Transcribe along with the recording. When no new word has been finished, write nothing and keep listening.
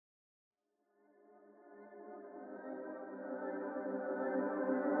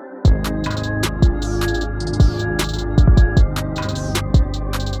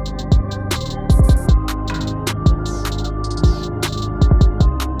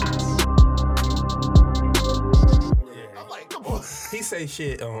say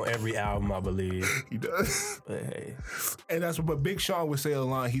shit on every album, I believe. He does. But hey. And that's what Big Sean would say a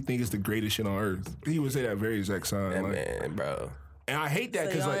line. He thinks it's the greatest shit on earth. He would say that very exact sign. That like, man, bro. And I hate that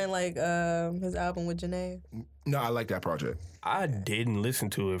because y'all ain't like his album with Janae? No, I like that project. I didn't listen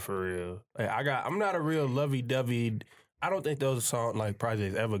to it for real. Like, I'm not a real lovey-dovey. I don't think those songs like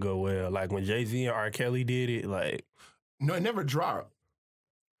projects ever go well. Like when Jay-Z and R. Kelly did it, like No, it never dropped.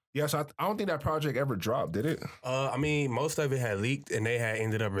 Yeah, so I don't think that project ever dropped, did it? I mean, most of it had leaked and they had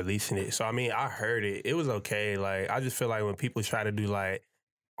ended up releasing it. So I mean, I heard it. It was okay. Like I just feel like when people try to do like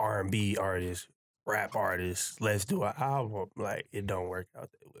R&B artists, rap artists, let's do an album, like it don't work out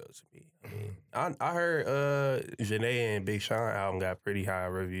that well to me. I mean, I heard Janae and Big Sean album got pretty high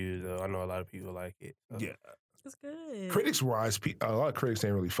reviews though. I know a lot of people like it. So. Yeah. It's good. Critics wise, a lot of critics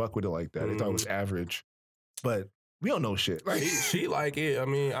didn't really fuck with it like that. They thought it was average. But we don't know shit. Like she like it. I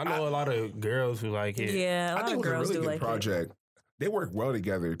mean, I know a lot of girls who like it. Yeah, a lot I think of it was girls a really do good like project. They work well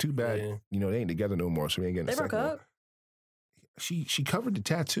together. Too bad, they ain't together no more, so we ain't getting They a broke second up? one. She covered the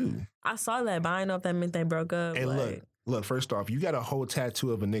tattoo. I saw that, but I didn't know if that meant they broke up. Hey, like, look. First off, you got a whole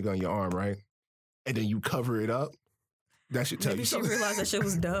tattoo of a nigga on your arm, right? And then you cover it up. That should tell maybe you she something. realized that shit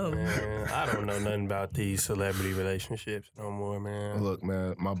was dumb. Man, I don't know nothing about these celebrity relationships no more, man. Look,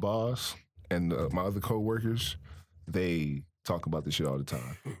 man, my boss and my other coworkers, they talk about this shit all the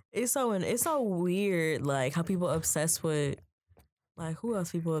time. It's so weird, like how people obsessed with, like who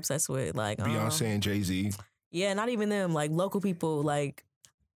else people obsessed with, like Beyonce and Jay-Z. Yeah, not even them, like local people, like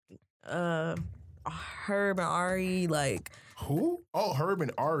Herb and Ari, like who? Oh, Herb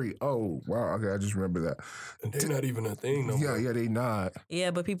and Ari. Oh, wow. Okay, I just remember that. They're not even a thing no more. Yeah, they not. Yeah,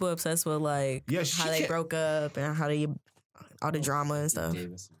 but people obsessed with like how they broke up and how they all the drama and stuff.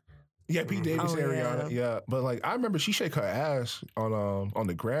 Yeah, Pete Davis, Ariana. Yeah, but like I remember she shake her ass on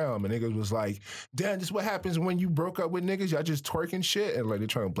the ground, and niggas was like, "Damn, this is what happens when you broke up with niggas. Y'all just twerking shit," and like they're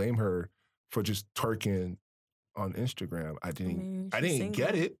trying to blame her for just twerking on Instagram. I didn't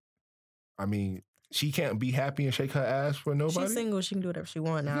get it. I mean, she can't be happy and shake her ass for nobody. She's single. She can do whatever she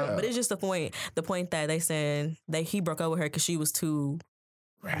want now. Yeah. But it's just the point that they said that he broke up with her because she was too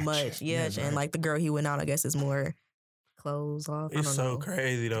much. Yeah, and like the girl he went out, I guess, is more clothes off. It's so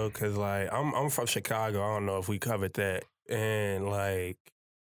crazy though, cause like I'm from Chicago. I don't know if we covered that. And like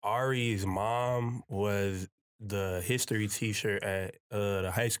Ari's mom was the history teacher at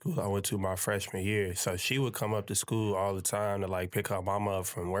the high school I went to my freshman year. So she would come up to school all the time to like pick her mama up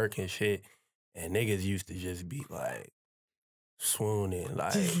from work and shit. And niggas used to just be like swooning,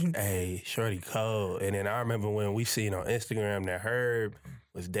 like, hey, shorty cold. And then I remember when we seen on Instagram that Herb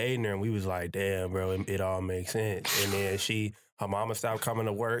was dating her, and we was like, damn, bro, it all makes sense. And then her mama stopped coming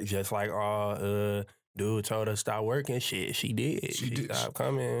to work, just like dude told her to stop working. Shit, she did. She stopped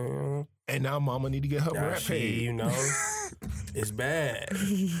coming. You know? And now mama need to get her rent paid. You know, it's bad.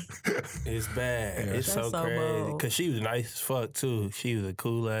 It's bad. Yeah. It's so crazy. Because she was nice as fuck, too. She was a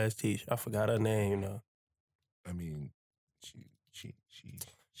cool-ass teacher. I forgot her name, you know. I mean, she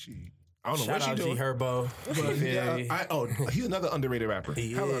I don't know Shout what she out doing. G Herbo. Yeah, he's another underrated rapper.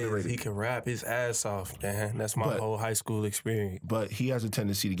 He Hella is. underrated. He can rap his ass off, man. That's my whole high school experience. But he has a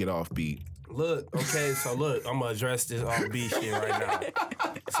tendency to get off beat. Look, okay, so look, I'm gonna address this off beat shit right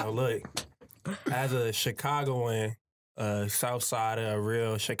now. So look, as a Chicagoan, South Side of a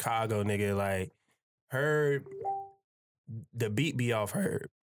real Chicago nigga, like Herb, the beat be off Herb.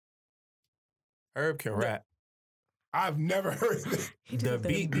 Herb can rap. I've never heard it. The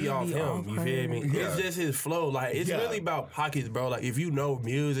beat be off him. You feel me? Yeah. It's just his flow. Like it's really about pockets, bro. Like if you know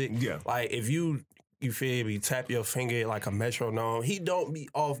music, like if you feel me, tap your finger like a metronome. He don't be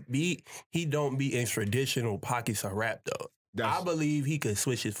off beat. He don't be in traditional pockets of rap though. I believe he could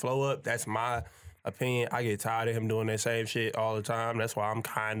switch his flow up. That's my opinion. I get tired of him doing that same shit all the time. That's why I'm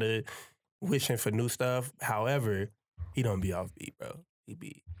kind of wishing for new stuff. However, he don't be off beat, bro. The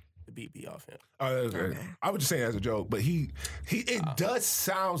beat be off him. Okay. I was just saying as a joke, but it does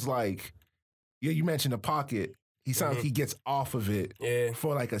sounds like, yeah, you mentioned the pocket. He sounds like he gets off of it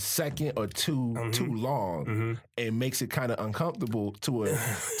for like a second or two too long and makes it kind of uncomfortable to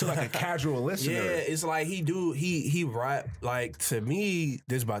like a casual listener. Yeah, it's like he rap, like to me,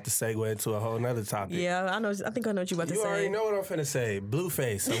 this about to segue into a whole nother topic. Yeah, I think I know what you about to say. You already know what I'm finna say.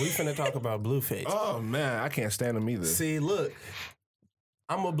 Blueface. So we finna talk about Blueface. Oh man, I can't stand him either. See, look,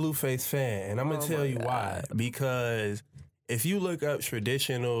 I'm a Blueface fan, and I'm gonna tell you why. Because if you look up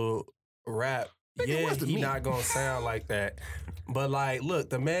traditional rap, he not gonna sound like that. But like, look,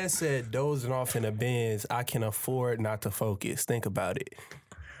 the man said dozing off in the Benz, I can afford not to focus. Think about it.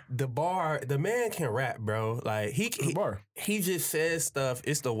 the man can rap, bro. Like he just says stuff.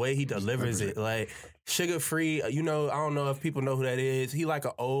 It's the way he delivers it. Like Sugar Free, I don't know if people know who that is. He like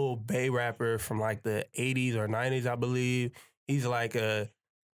an old Bay rapper from like the 80s or 90s, I believe. He's like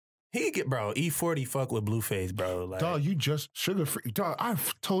E40 fuck with Blueface, bro. Like, dog, you just Sugar Free. Dog, I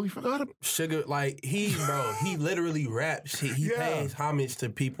totally forgot him. Sugar, like, he literally raps. He pays homage to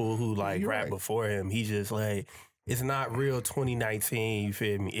people who, like, rap before him. He just, like, it's not real 2019, you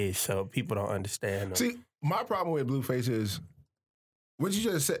feel me, ish. So people don't understand him. See, my problem with Blueface is, what you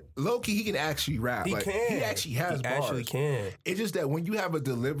just said, low-key, he can actually rap. He can. He actually has bars. Actually can. It's just that when you have a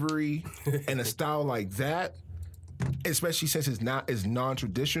delivery and a style like that, especially since it's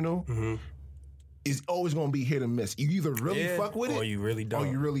non-traditional, it's always going to be hit or miss. You either really fuck with it, or you really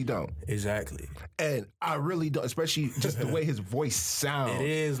don't. Exactly. And I really don't, especially just the way his voice sounds. It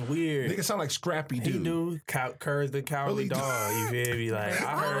is weird. Nigga sound like Scrappy Doo. He do. Courage the Cowardly Dog. You feel me? Like,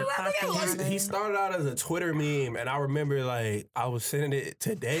 I heard he started out as a Twitter meme, and I remember, like, I was sending it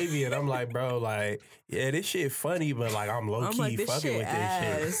to Davey, and I'm like, bro, like, yeah, this shit funny, but, like, I'm low-key fucking with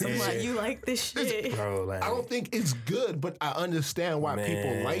this shit. I'm like, you like this shit? Bro, like, I don't think it's good, but I understand why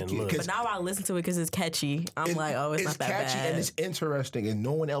people like it. But now I listen to it because it's catchy. I'm like, oh, it's not that bad. It's catchy and it's interesting, and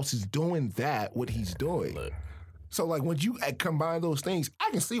no one else is doing what he's doing. Look. So, like, when you combine those things, I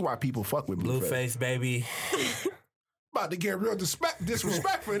can see why people fuck with Blueface, baby. About to get real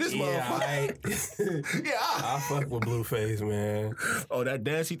disrespect for this motherfucker. I fuck with Blueface, man. Oh, that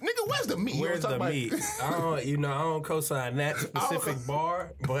dancey nigga. Where's the meat? Where's the meat? I don't co-sign that specific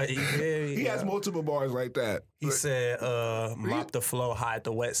bar, but he has multiple bars like that. He said, "Mop the flow, hide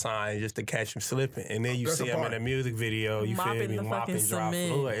the wet sign, just to catch him slipping." And then you see him in a music video. You feel me? Mopping drop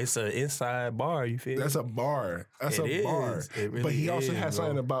floor. It's an inside bar. You feel me? That's a bar. That's a bar. It really but he also is, has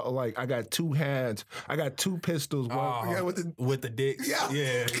something about, like, I got two hands, I got two pistols. With the dicks.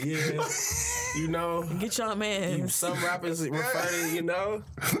 Yeah. You know, get your man. Some rappers refer to,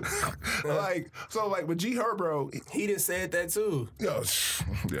 like with G Herbo, he done said that too. Yeah.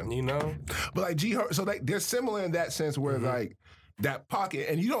 You know, but like G Herbo, so like they're similar in that sense where like that pocket,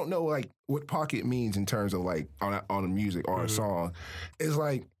 and you don't know like what pocket means in terms of like on a music or a song. It's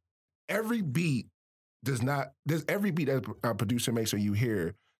like every beat there's every beat that a producer makes or you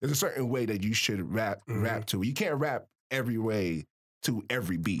hear. There's a certain way that you should rap to. You can't rap every way to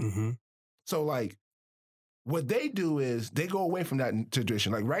every beat. So like what they do is they go away from that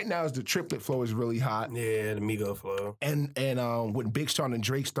tradition. Like right now, the triplet flow is really hot. Yeah, the Migo flow. And when Big Sean and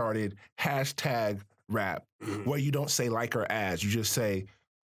Drake started hashtag rap, where you don't say like or as, you just say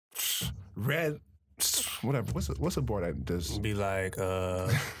red, whatever. What's a bar that does? Be like,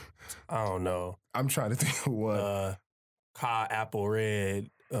 I don't know. I'm trying to think of what. Car apple red,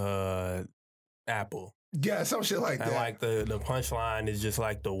 apple. Yeah, some shit like that. And like the punchline is just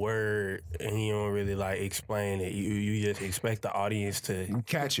like the word, and you don't really like explain it. You just expect the audience to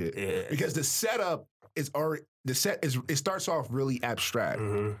catch it. Yeah. Because the setup is already it starts off really abstract.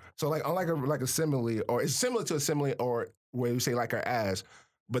 So like unlike a simile, or it's similar to a simile, or where you say like or as,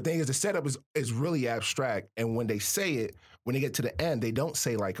 but the thing is the setup is really abstract, and when they say it, when they get to the end, they don't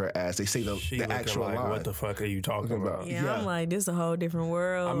say like or as, they say the actual like, line. What the fuck are you talking about? Yeah, I'm like, this is a whole different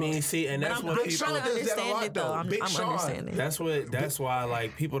world. I mean, see, and that's what Big Sean does that a lot, though. Big Sean. Understanding. That's why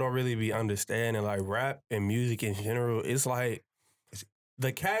like people don't really be understanding like rap and music in general. It's like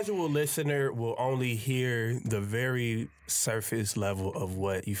the casual listener will only hear the very surface level of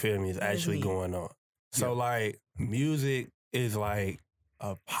what, you feel me, is actually going on. So like music is like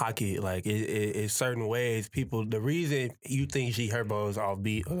a pocket, like it's certain ways people. The reason you think G Herbo is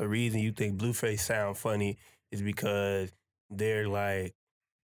offbeat, or the reason you think Blueface sound funny, is because they're like,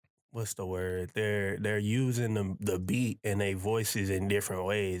 what's the word? They're using the beat and their voices in different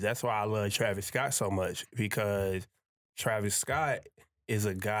ways. That's why I love Travis Scott so much, because Travis Scott is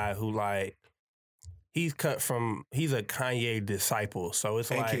a guy who like he's a Kanye disciple. So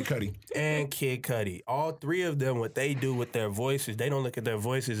it's like Kid Cudi. And Kid Cudi. All three of them, what they do with their voices, they don't look at their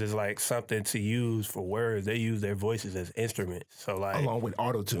voices as like something to use for words. They use their voices as instruments. So like along with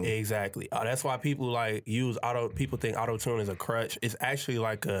auto-tune. Exactly. That's why people like people think auto-tune is a crutch. It's actually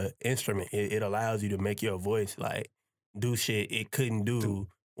like a instrument. It allows you to make your voice like do shit it couldn't do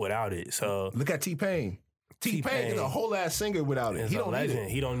without it. So look at T-Pain. T-Pain is a whole ass singer without it. He don't need it.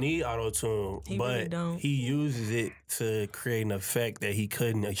 He don't need auto-tune, but he uses it to create an effect that he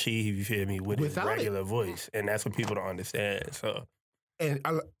couldn't achieve, you feel me, with his regular voice. And that's what people don't understand. So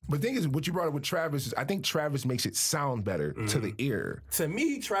But the thing is, what you brought up with Travis is I think Travis makes it sound better to the ear. To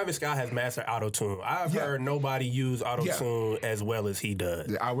me, Travis Scott has mastered auto-tune. I've heard nobody use auto-tune as well as he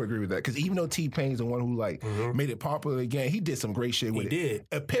does. Yeah, I would agree with that. Because even though T-Pain's the one who like made it popular again, he did some great shit with it. He did.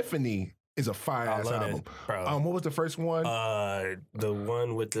 Epiphany is a fire-ass album. What was the first one? The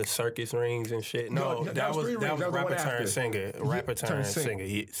one with the circus rings and shit. No, that was Rapper Turn Singer. Rapper Turn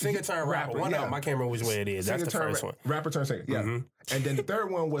Singer. Singer Turn Rapper. One album. I can't remember which way it is. That's the first one. Rapper Turn Singer. Yeah. And then the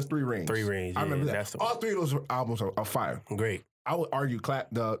third one was Three Rings. Three Rings. I remember that. All three of those albums are fire. Great. I would argue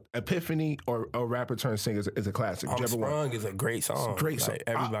the Epiphany or Rapper Turn Singer is a classic. Sprung is a great song. Great song.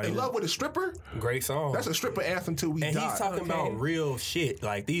 Everybody In Love with a Stripper? Great song. That's a stripper anthem till we die. And he's talking about real shit.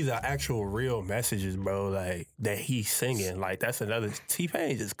 Like, these are actual real messages, bro, like, that he's singing. Like, that's another...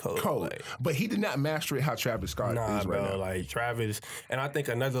 T-Pain is cold. Like, but he did not master it how Travis Scott is right now. Like, Travis... And I think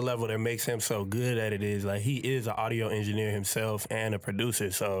another level that makes him so good at it is, like, he is an audio engineer himself and a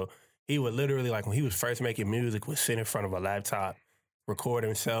producer, so... He would literally, like, when he was first making music, would sit in front of a laptop, record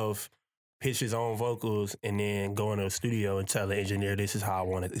himself, pitch his own vocals, and then go into a studio and tell the engineer, this is how I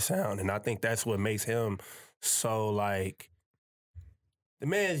want it to sound. And I think that's what makes him so, like, the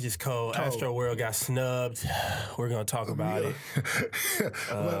man's just cold. Astro World got snubbed. We're going to talk about it.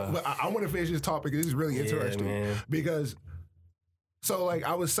 But I want to finish this topic. This is really interesting. Because... So, like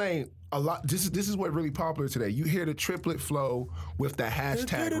I was saying, a lot. This is what really popular today. You hear the triplet flow with the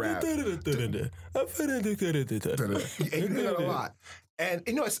hashtag rap. And you hear that a lot. And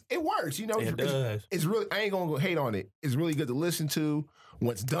you know, it works. You know, it's really. I ain't gonna go hate on it. It's really good to listen to.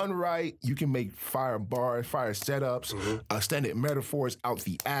 When it's done right, you can make fire bars, fire setups, extended metaphors out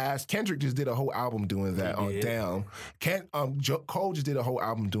the ass. Kendrick just did a whole album doing that on Down. Cole just did a whole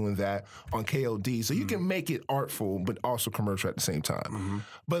album doing that on KOD. So you can make it artful, but also commercial at the same time.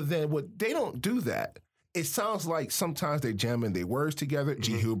 But then what they don't do that. It sounds like sometimes they're jamming their words together,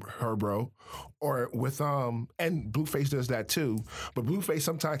 G Herbo, or with and Blueface does that too. But Blueface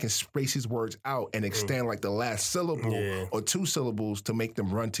sometimes can space his words out and extend like the last syllable or two syllables to make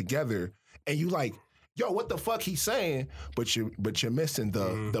them run together. And you like, yo, what the fuck he's saying? But you're missing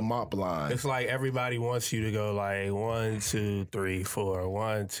the mop line. It's like everybody wants you to go like 1, 2, 3, 4,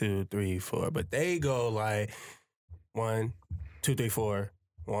 1, 2, 3, 4, but they go like 1, 2, 3, 4,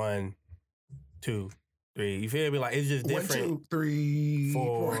 1, 2, 3. You feel me? Like, it's just different. 1, 2, 3,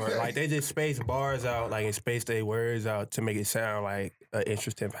 4. Like, they just space bars out, like, and space their words out to make it sound like an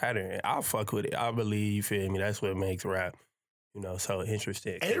interesting pattern. I'll fuck with it. I believe, you feel me? That's what makes rap, you know, so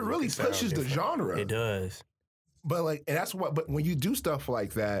interesting. And it really pushes the genre. It does. But, like, and that's what, but when you do stuff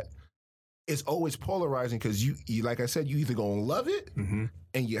like that, it's always polarizing because you like I said, you either gonna love it and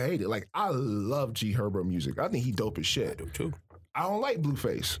you hate it. Like, I love G Herbo music. I think he dope as shit. I do too. I don't like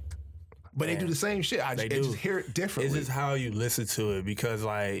Blueface. But they do the same shit. I just hear it differently. It's just how you listen to it because,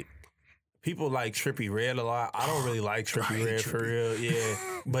 like, people like Trippie Redd a lot. I don't really like Trippie Redd for real. Yeah.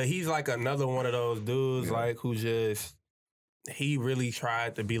 But he's like another one of those dudes, like, who just, he really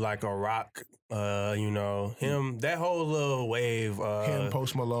tried to be like a rock, you know, him, that whole little wave. Him,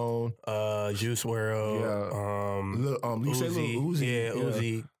 Post Malone. Juice WRLD. Uzi. Yeah,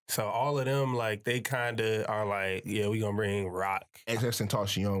 Uzi. So all of them, like, they kind of are like, yeah, we gonna bring rock.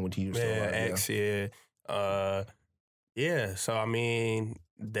 XXXTentacion when he was still alive. X, yeah. So I mean,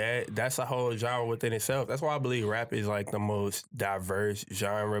 that's a whole genre within itself. That's why I believe rap is like the most diverse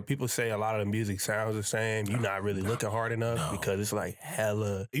genre. People say a lot of the music sounds the same. You're not really looking hard enough because it's like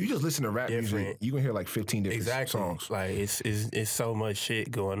hella. If you just listen to rap music, you can hear like 15 different songs. Like it's so much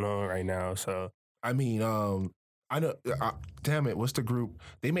shit going on right now. So I mean, I know. Damn it! What's the group?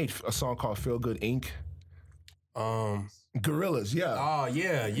 They made a song called "Feel Good Inc." Gorillaz, yeah. Oh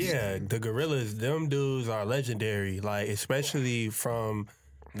yeah. The Gorillaz, them dudes are legendary. Like, especially from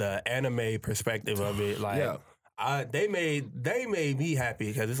the anime perspective of it. Like, they made me happy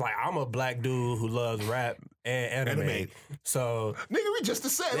because it's like I'm a black dude who loves rap and anime. So nigga, we just the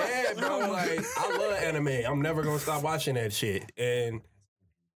same. Yeah, bro. Like, I love anime. I'm never gonna stop watching that shit. And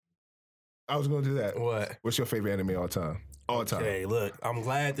I was going to do that. What? What's your favorite anime all time? All time. Okay, look, I'm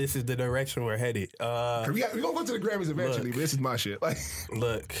glad this is the direction we're headed. We're going to go to the Grammys eventually, but this is my shit. Like,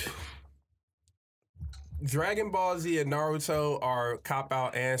 look, Dragon Ball Z and Naruto are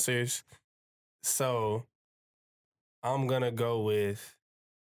cop-out answers. So I'm going to go with...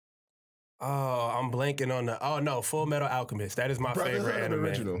 Oh, I'm blanking on the... Full Metal Alchemist. That is my favorite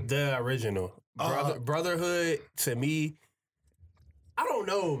anime. The original. Brotherhood, to me... I don't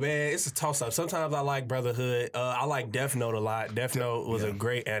know, man. It's a toss-up. Sometimes I like Brotherhood. I like Death Note a lot. Death Note was a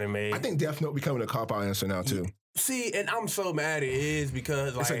great anime. I think Death Note becoming a cop-out answer now, too. See, and I'm so mad it is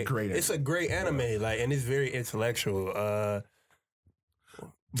because, like, it's a great anime, like, and it's very intellectual.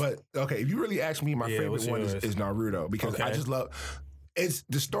 But okay, if you really ask me, my favorite one is Naruto because I just love. It's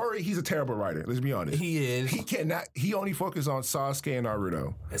the story. He's a terrible writer. Let's be honest. He is. He cannot. He only focused on Sasuke and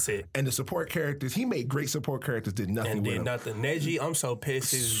Naruto. That's it. And the support characters. He made great support characters. Did nothing. And with did him. nothing. Neji, I'm so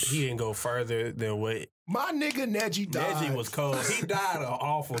pissed. He didn't go further than what. My nigga Neji died. Neji was cold. He died an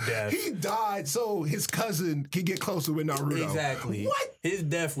awful death. He died so his cousin could get closer with Naruto. Exactly. What? His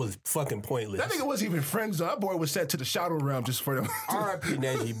death was fucking pointless. That nigga wasn't even friends. That boy was sent to the Shadow Realm just for them. R.I.P.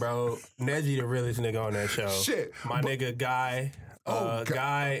 Neji, bro. Neji the realest nigga on that show. Shit. My nigga Guy.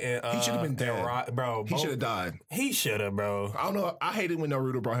 Guy and he should have been dead, bro. He should have died. He should have, bro. I don't know. I hated when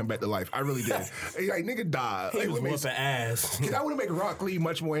Naruto brought him back to life. I really did. Like nigga died. He was whooping ass. Cause I would make Rock Lee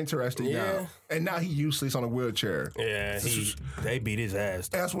much more interesting now. And now he useless on a wheelchair. Yeah, they beat his ass.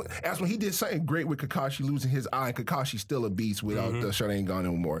 That's when he did something great with Kakashi losing his eye, and Kakashi's still a beast without the Sharingan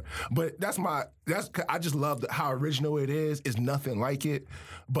anymore. But I just love how original it is. It's nothing like it.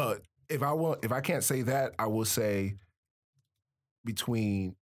 But if I can't say that, I will say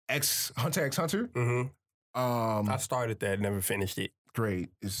between Hunter x Hunter. I started that, never finished it. Great.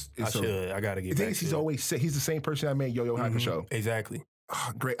 I gotta get back. He's always he's the same person that made Yo Yo Hakusho. Exactly.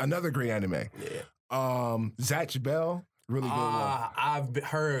 Great. Another great anime. Yeah. Zatch Bell, really good one. I've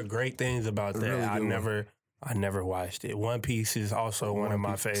heard great things about that. Really I never watched it. One Piece is also one of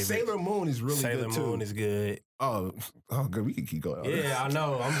my favorites. Sailor Moon is really good too. Sailor Moon is good. Oh, good. We can keep going. Yeah, I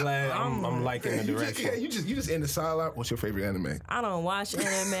know. I'm glad. I'm liking the direction. You just in the sideline. What's your favorite anime? I don't watch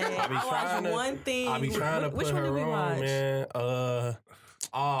anime. I watch one thing. I be trying to put her on, man.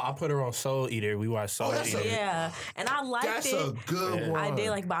 I put her on Soul Eater. We watched Soul Eater. Yeah, and I liked it. That's a good one. I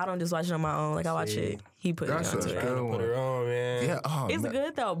did but I don't just watch it on my own. Like I watch it. He put it on. That's a good one. Put her on, man. Yeah, it's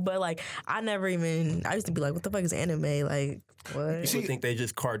good though. But I used to be like, what the fuck is anime? Like what? People think they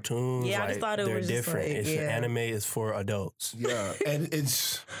just cartoons. Yeah, I just thought it was different. Anime is for adults. Yeah, and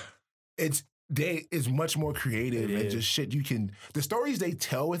it's much more creative and just shit you can. The stories they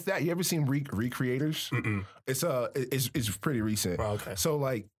tell with that. You ever seen Recreators? It's pretty recent. Oh, okay. So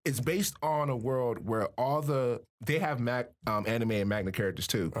it's based on a world where they have anime and manga characters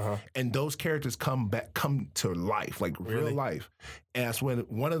too, and those characters come to life, real life. And that's when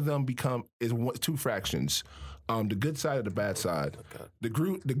one of them is two fractions. The good side or the bad side. Okay.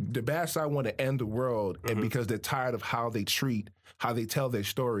 The bad side want to end the world, and because they're tired of how they tell their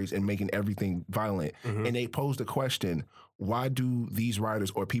stories and making everything violent. And they pose the question, why do these writers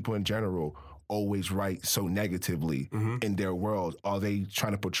or people in general always write so negatively in their world? Are they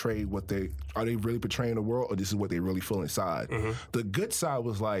trying to portray are they really portraying the world, or this is what they really feel inside? The good side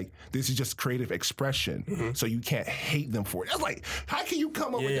was this is just creative expression, so you can't hate them for it. That's how can you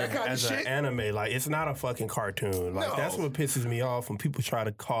come up with that kind of shit? As an anime, it's not a fucking cartoon. That's what pisses me off when people try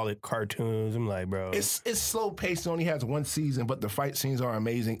to call it cartoons. I'm like, bro. It's slow paced, it only has one season, but the fight scenes are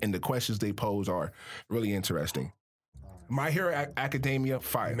amazing, and the questions they pose are really interesting. My Hero Academia,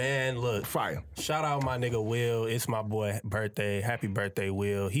 fire. Man, look. Fire. Shout out my nigga Will. It's my boy birthday. Happy birthday,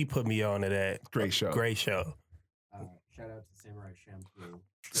 Will. He put me on to that. Great show. Great show. Shout out to Samurai Champloo.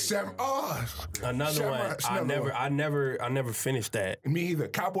 Another one. I never finished that. Me either.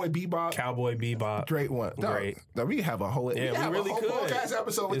 Cowboy Bebop. Great one. Great. No, we have a whole. Yeah, we really could. Podcast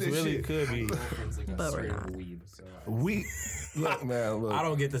episode with this really shit. Could be. But we're not. Look, man. Look. I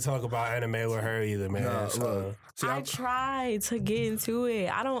don't get to talk about anime with her either, man. Look. See, I tried to get into it.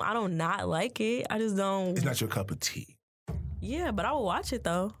 I don't not like it. I just don't. It's not your cup of tea. Yeah, but I will watch it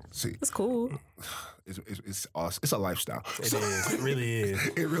though. See, it's cool. It's awesome. It's a lifestyle. It is. It really is.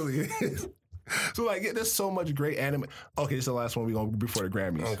 It really is. So there's so much great anime. Okay, this is the last one we're gonna before the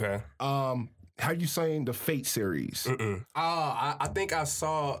Grammys. Okay. Have you seen the Fate series? I think I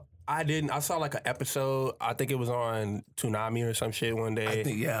saw. I didn't. I saw an episode. I think it was on Toonami or some shit one day. I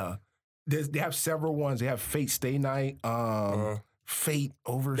think they have several ones. They have Fate Stay Night. Fate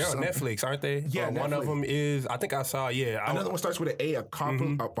over. They're on Netflix, aren't they? Yeah, one of them is. I think I saw. Yeah, another one starts with an A.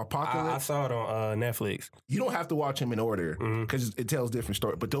 Apocalypse. I saw it on Netflix. You don't have to watch them in order because it tells different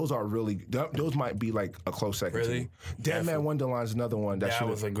stories. But those are really. Those might be a close second. Really? Dead Man Wonderland is another one that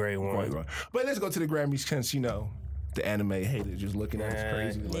was a great one. But let's go to the Grammys since the anime haters just looking at us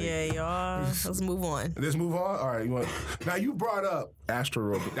crazy. Yeah, y'all. Let's move on. Let's move on? All right. Now, you brought up Astro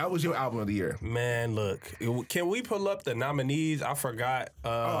Robot. That was your album of the year. Man, look. Can we pull up the nominees? I forgot.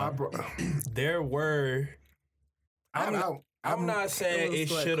 There were... I'm not saying it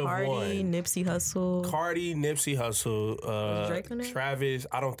should have won. Cardi, Nipsey Hussle, Drake on there? Travis.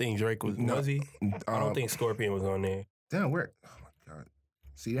 I don't think Drake was. Was he? I don't think Scorpion was on there. Damn, where? Oh, my God.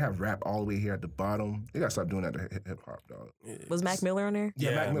 See, they have rap all the way here at the bottom. They got to stop doing that to hip-hop, dog. Was Mac Miller on there?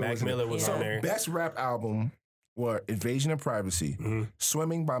 Yeah, Mac Miller was on there. So, best rap album, were Invasion of Privacy,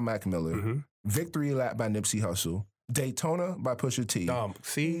 Swimming by Mac Miller, Victory Lap by Nipsey Hussle, Daytona by Pusha T,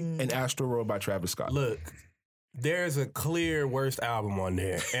 and Astro World by Travis Scott. Look, there's a clear worst album on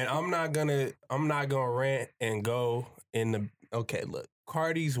there, and I'm not gonna rant and go in the. Okay, look,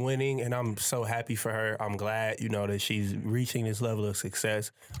 Cardi's winning, and I'm so happy for her. I'm glad, that she's reaching this level of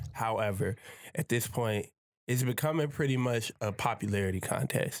success. However, at this point, it's becoming pretty much a popularity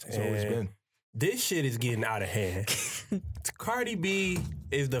contest. It's always been. This shit is getting out of hand. Cardi B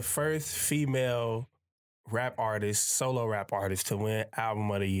is the first female solo rap artist to win rap album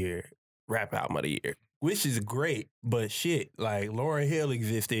of the year, which is great, but shit, like Lauryn Hill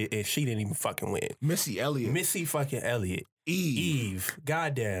existed and she didn't even fucking win. Missy fucking Elliott. Eve.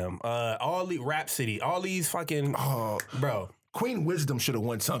 Goddamn. All the Rhapsody. All these fucking... bro. Queen Wisdom should have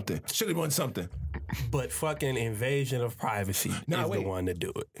won something. But fucking Invasion of Privacy is the one to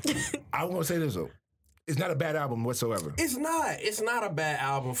do it. I want to say this, though. It's not a bad album whatsoever. It's not. It's not a bad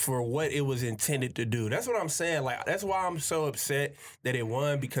album for what it was intended to do. That's what I'm saying. Like, that's why I'm so upset that it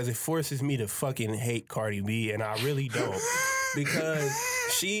won, because it forces me to fucking hate Cardi B, and I really don't. Because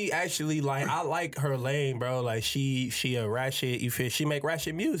she actually, like, I like her lane, bro. Like, she a ratchet, you feel? She make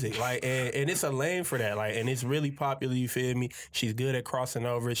ratchet music. Like, and it's a lane for that. Like, and it's really popular, you feel me? She's good at crossing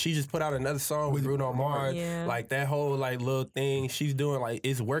over. She just put out another song with Bruno Mars. Yeah. Like, that whole, like, little thing she's doing, like,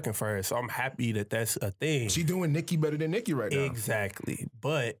 it's working for her. So I'm happy that that's a thing. She doing Nicki better than Nicki right now. Exactly.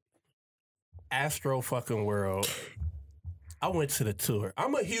 But Astro fucking World, I went to the tour.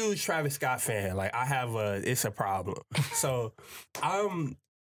 I'm a huge Travis Scott fan. Like, it's a problem. So,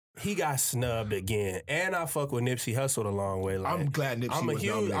 he got snubbed again. And I fuck with Nipsey Hussle a long way. Like, I'm glad Nipsey was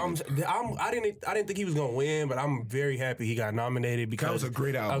nominated. I didn't think he was gonna win, but I'm very happy he got nominated because that was a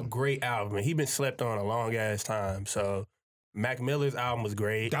great album. A great album. And he been slept on a long ass time. So Mac Miller's album was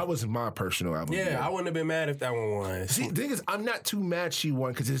great. That was my personal album. Yeah, I wouldn't have been mad if that one won. See, the thing is, I'm not too mad she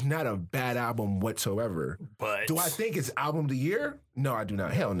won because it's not a bad album whatsoever. But do I think it's album of the year? No, I do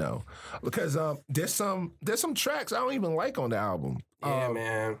not. Hell no. Because there's some tracks I don't even like on the album. Yeah,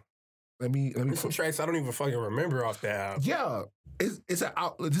 man. Let me. There's some tracks I don't even fucking remember off the album. Yeah, this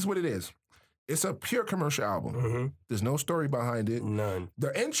is what it is. It's a pure commercial album. Mm-hmm. There's no story behind it. None.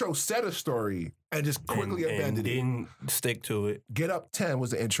 The intro set a story and just quickly abandoned it. Didn't stick to it. Get Up 10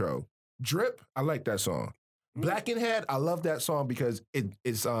 was the intro. Drip, I like that song. Black and Head, I love that song because it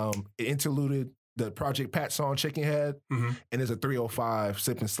interluded the Project Pat song Chicken Head, and there's a 305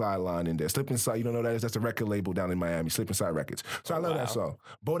 Slip and Slide line in there. Slip and Slide, you don't know that is? That's a record label down in Miami, Slip and Slide Records. So I love that song.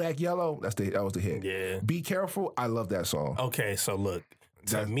 Bodak Yellow, that was the hit. Yeah. Be Careful, I love that song. Okay, so look,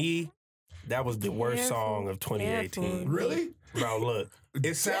 to me, that was the worst song of 2018. Really? Bro, look.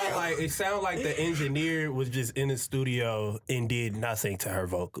 It sounded like the engineer was just in the studio and did nothing to her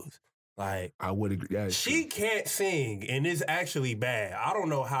vocals. Like, I would agree. Yeah, she can't sing, and it's actually bad. I don't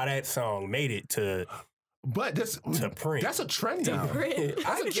know how that song made it to print. That's a trend now.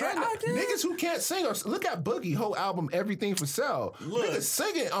 That's a trend. Niggas who can't sing. Look at Boogie, whole album, Everything for Sale. Look, niggas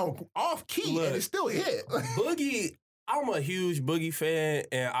singing off key, and it still hit. Boogie. I'm a huge Boogie fan,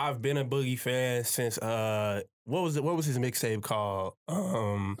 and I've been a Boogie fan since what was his mixtape called?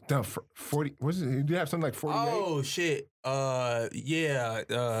 40. Was it? Did you have something like 48? Oh shit!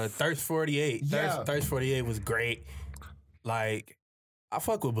 Thirst 48. Yeah. Thirst 48 was great. Like, I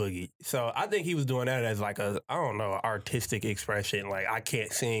fuck with Boogie, so I think he was doing that as like artistic expression. Like, I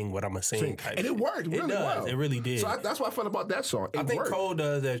can't sing, but I'm a sing type. And it worked really well. It really did. So that's what I felt about that song. I think Cole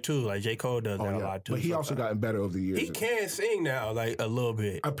does that too. Like, J. Cole does that a lot too. But he also gotten better over the years. He can sing now, like a little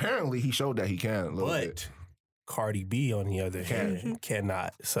bit. Apparently, he showed that he can a little bit. But Cardi B, on the other hand,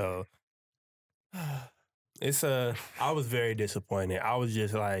 cannot. So I was very disappointed. I was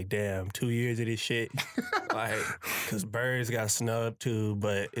just like, damn, 2 years of this shit. Like, because Birds got snubbed too,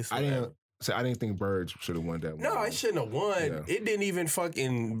 but it's I didn't think Birds should have won that one. No, it shouldn't have won. Yeah. It didn't even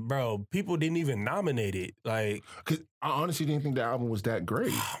people didn't even nominate it. Like, because I honestly didn't think the album was that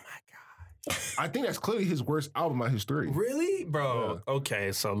great. Oh my God. I think that's clearly his worst album of history. Really? Bro. Yeah.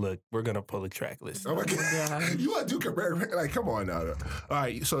 Okay, so look, we're going to pull a track list. Oh my God. You want to do comparison? Like, come on now. All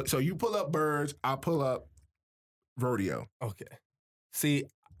right, so you pull up Birds, I pull up Rodeo. Okay. See,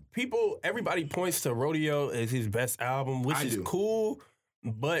 everybody points to Rodeo as his best album, which is cool.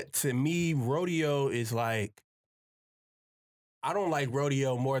 But to me, Rodeo is like, I don't like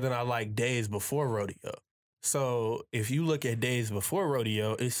Rodeo more than I like Days Before Rodeo. So if you look at Days Before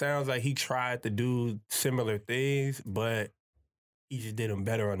Rodeo, it sounds like he tried to do similar things, but he just did them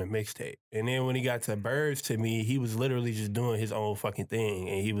better on the mixtape. And then when he got to Birds, to me, he was literally just doing his own fucking thing.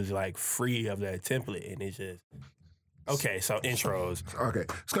 And he was like free of that template. And it's just, okay, so intros. Okay.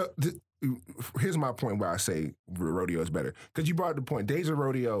 So here's my point where I say Rodeo is better. Because you brought up the point, Days of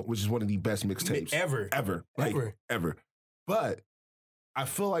Rodeo, which is one of the best mixtapes ever. But I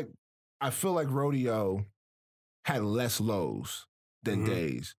feel like Rodeo had less lows than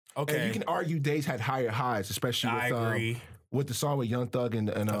Days. Okay. And you can argue Days had higher highs, especially with the song with Young Thug and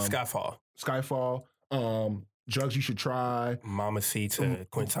Skyfall. Drugs You Should Try. Mamacita,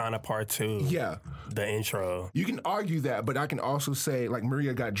 Quintana Part 2. Yeah. The intro. You can argue that, but I can also say, like,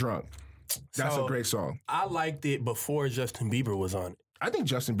 Maria Got Drunk. That's a great song. I liked it before Justin Bieber was on it. I think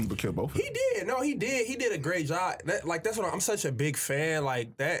Justin Bieber killed both of them. He did. No, he did. He did a great job. That's what I'm such a big fan.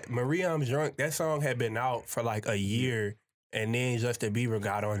 Like, that Maria I'm Drunk, that song had been out for like a year, and then Justin Bieber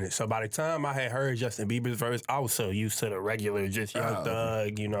got on it. So by the time I had heard Justin Bieber's verse, I was so used to the regular, just Young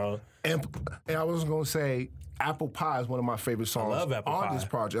Thug, you know. And I was going to say, Apple Pie is one of my favorite songs on this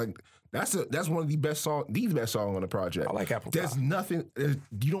project. Like, that's one of the best song on the project. I like Apple Pie. There's nothing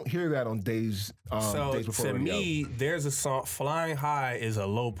you don't hear that on Days. Days Before to Radio. me, there's a song. Flying High is a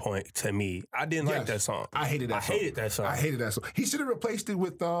low point to me. I didn't like that song. I hated that song. He should have replaced it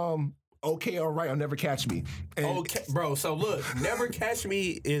with Okay, All Right, I'll Never Catch Me. Okay, bro. So look, Never Catch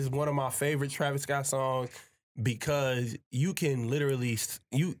Me is one of my favorite Travis Scott songs. Because you can literally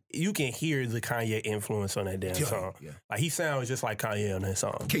you can hear the Kanye influence on that damn song. Yeah. Like, he sounds just like Kanye on that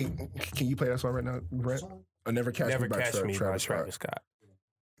song. Can you play that song right now, Brent? Never Catch Me by Travis Scott.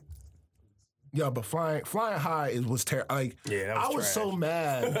 Yeah, but Flying High was terrible. Like, yeah, I was so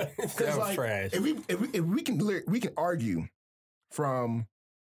mad because like trash. If we can argue from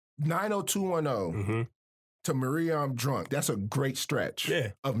 90210 to Maria I'm Drunk, that's a great stretch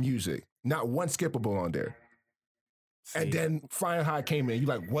of music. Not one skippable on there. And then Flying High came in. You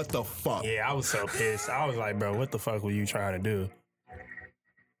like, what the fuck? Yeah, I was so pissed. I was like, bro, what the fuck were you trying to do?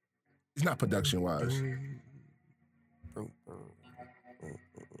 It's not production-wise.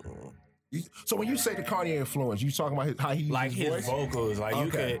 So when you say the Kanye influence, you talking about how he uses like his voice? vocals, like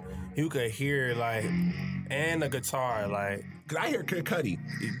you could hear like, and the guitar, like. Cause I hear Cudi.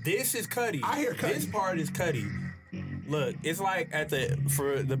 This is Cudi. I hear Cudi. This part is Cudi. Look, it's like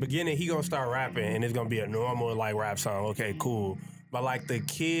for the beginning, he gonna start rapping and it's gonna be a normal like rap song. Okay, cool. But like the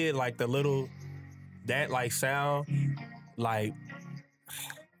kid, like the little that like sound, like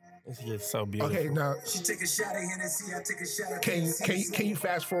it's just so beautiful. Okay, now she take a shot at Hennessy, I take a shot at Can you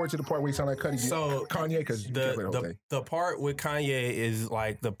fast forward to the part where you sound like Cudi? So Kanye, because the part with Kanye is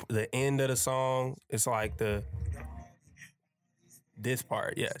like the end of the song. It's like this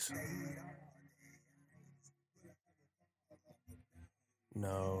part, yes.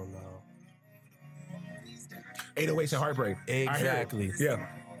 No. 808s and Heartbreak. Exactly. Yeah.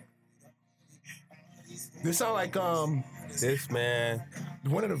 This sound like this man.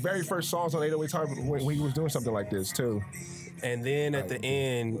 One of the very first songs on 808s Heartbreak when he was doing something like this too. And then at the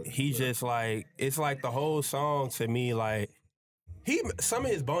end, he just like it's like the whole song to me like some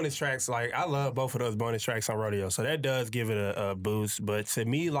of his bonus tracks, like I love both of those bonus tracks on Rodeo, so that does give it a boost. But to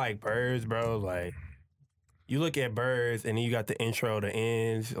me, like Birds, bro, like you look at Birds and then you got the intro, the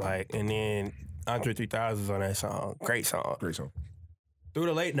ends, like, and then Andre 3000's on that song. Great song. Through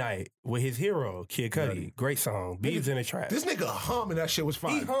the Late Night with his hero, Kid Cudi. Great song. Beats in the Trap. This nigga humming that shit was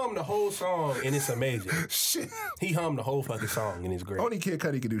fine. He hummed the whole song and it's amazing. Shit. He hummed the whole fucking song and it's great. Only Kid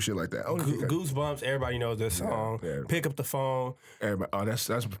Cudi can do shit like that. Goosebumps, everybody knows this song. Yeah. Pick Up the Phone. Everybody, that's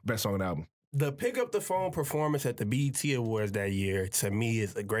the best song on the album. The Pick Up the Phone performance at the BET Awards that year, to me,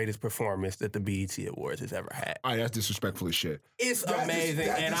 is the greatest performance that the BET Awards has ever had. All right, that's disrespectful as shit. It's amazing,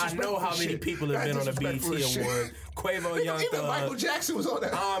 and I know how many people have been on the BET Awards. Quavo, Young Thug. Even Michael Jackson was on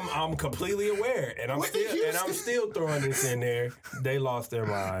that. I'm completely aware, and I'm still throwing this in there. They lost their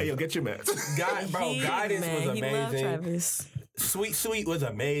mind. Hey, yo, get your meds. Guidance was amazing. He loved Travis. Sweet was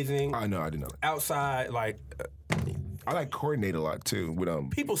amazing. I know, I didn't know that. Outside, like. I like Coordinate a lot too. With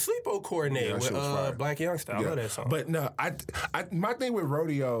people sleep on Coordinate with Black Youngster. I love that song. But no, I my thing with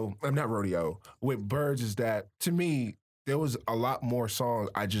Rodeo, not Rodeo, with Birds is that to me there was a lot more songs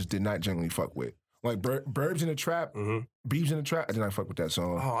I just did not generally fuck with. Like Burbs in the Trap, Beebs in the Trap, I did not fuck with that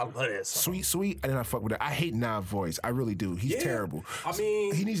song. Oh, I love that song. Sweet, I did not fuck with that. I hate Nav voice. I really do. He's terrible. I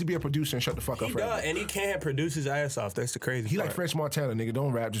mean, he needs to be a producer and shut the fuck up. He does, and he can't produce his ass off. That's the crazy part. He like French Montana, nigga.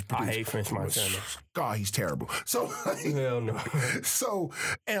 Don't rap, just produce. I hate French Montana. God, he's terrible. So hell no. So,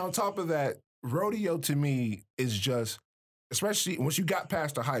 and on top of that, Rodeo to me is just, especially once you got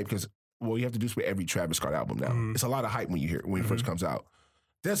past the hype, because you have to do this with every Travis Scott album now. It's a lot of hype when you hear when it first comes out.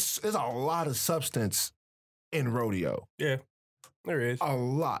 There's a lot of substance in Rodeo. Yeah, there is. A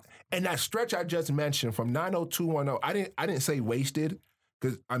lot. And that stretch I just mentioned from 90210, I didn't say Wasted,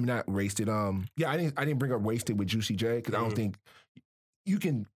 because I'm not Wasted. I didn't bring up Wasted with Juicy J, because I don't think you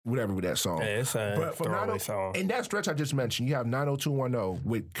can whatever with that song. Yeah, it's a But for throwaway song. in that stretch I just mentioned, you have 90210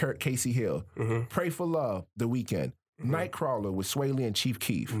 with Casey Hill, Pray for Love, The Weeknd, Nightcrawler with Sway Lee and Chief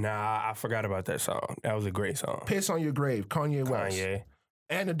Keef, Nah, I forgot about that song. That was a great song. Piss on Your Grave, Kanye West, Kanye.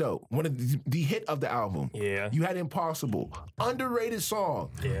 Antidote, one of the hit of the album. Yeah. You had Impossible, underrated song.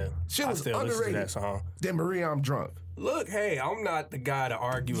 Yeah. Shit was I still listen to underrated. that song. Then Maria, I'm Drunk. Look, hey, I'm not the guy to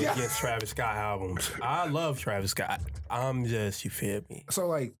argue Yeah. against Travis Scott albums. I love Travis Scott. I'm just, you feel me? So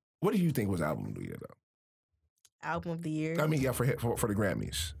like, what do you think was album of the year though? Album of the year. I mean, yeah, for the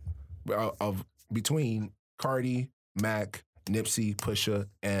Grammys, of between Cardi, Mac, Nipsey, Pusha,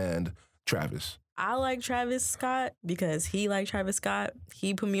 and Travis. I like Travis Scott because he liked Travis Scott.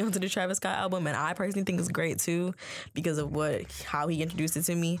 He put me onto the Travis Scott album, and I personally think it's great too because of how he introduced it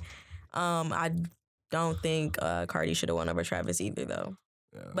to me. I don't think Cardi should have won over Travis either, though.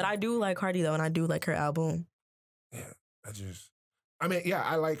 Yeah. But I do like Cardi though, and I do like her album. Yeah,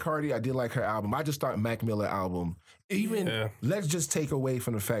 I like Cardi. I did like her album. I just thought Mac Miller album, let's just take away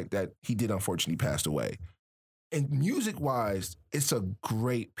from the fact that he did unfortunately passed away. And music-wise, it's a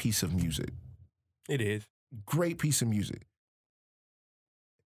great piece of music. It is. Great piece of music.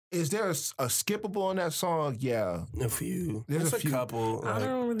 Is there a skippable on that song? Yeah. A few. There's a few. couple. I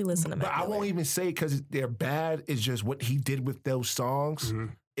don't really listen to Mac But I Miller. won't even say because they're bad. It's just what he did with those songs.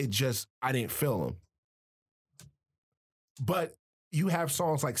 It just, I didn't feel them. But you have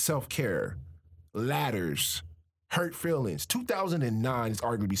songs like Self-Care, Ladders, Hurt Feelings. 2009 is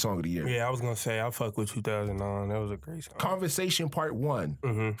arguably Song of the Year. Yeah, I was going to say, I fuck with 2009. That was a great song. Conversation Part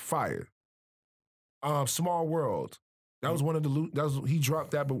 1, Fire. Small World. That was one of the, he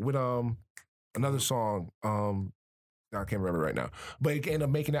dropped that, but with another song, I can't remember right now. But it ended up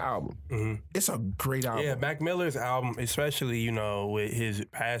making the album. It's a great album. Yeah, Mac Miller's album, especially, you know, with his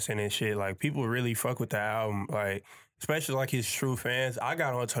passing and shit, like, people really fuck with that album. Like, especially, like, his true fans. I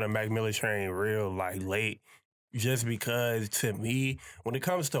got onto the Mac Miller train real, like, late. Just because, to me, when it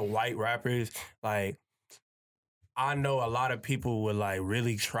comes to white rappers, like, I know a lot of people would, like,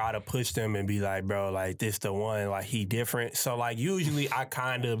 really try to push them and be like, bro, like, this the one, like, he different. So, like, usually I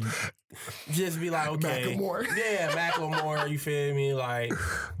kind of just be like, okay. Macklemore. Yeah, Macklemore, you feel me? Like,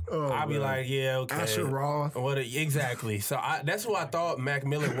 I'll be like, yeah, okay. Asher Roth. Exactly. So, that's what I thought Mac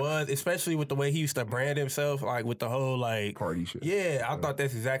Miller was, especially with the way he used to brand himself, like, with the whole, like... Party shit. Yeah, I thought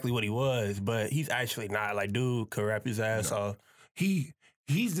that's exactly what he was, but he's actually not. Like, dude could rap his ass off.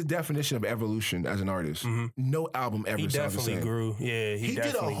 He's the definition of evolution as an artist. No album ever sounds the definitely same. grew. Yeah, he did a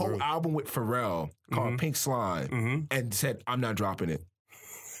definitely whole grew. album with Pharrell called Pink Slime and said, I'm not dropping it.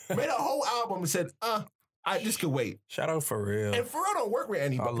 Made a whole album and said, this could wait. Shout out Pharrell. And Pharrell don't work with I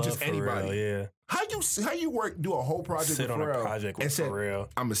anybody, love just Pharrell, anybody. yeah. How you do a whole project Sit with on Pharrell a project and with said, Pharrell.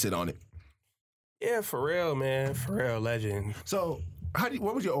 I'm gonna sit on it. Yeah, Pharrell, man. Pharrell, legend. So,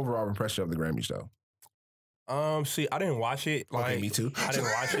 what was your overall impression of the Grammys, though? See, I didn't watch it. Like, Okay, me too. I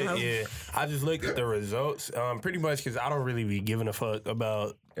didn't watch it. Yeah, I just looked at the results. Pretty much because I don't really be giving a fuck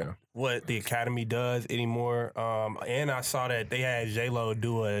about what the Academy does anymore. And I saw that they had J-Lo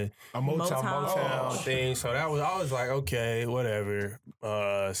do a Motown thing, so I was like, okay, whatever.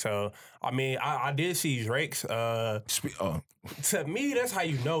 So I mean, I did see Drake's. To me, that's how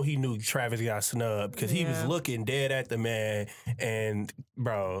you know he knew Travis got snubbed because he was looking dead at the man, and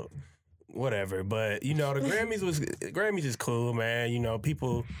bro. Whatever, but you know the Grammys is cool, man. You know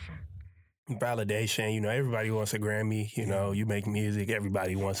people validation. You know everybody wants a Grammy. You know you make music,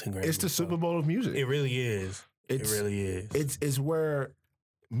 everybody wants a Grammy. It's the Super Bowl of music. It really is. It really is. It's where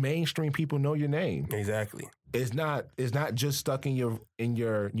mainstream people know your name. Exactly. It's not just stuck in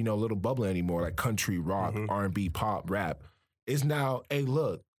your little bubble anymore, like country, rock, R&B, pop, rap. It's now, hey,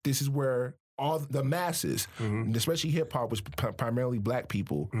 look, this is where all the masses, especially hip hop, was primarily black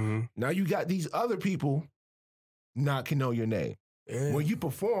people. Now you got these other people not can know your name. Yeah. When you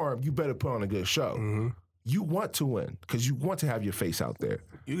perform, you better put on a good show. You want to win because you want to have your face out there.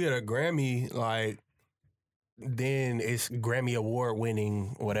 You get a Grammy, like, then it's Grammy Award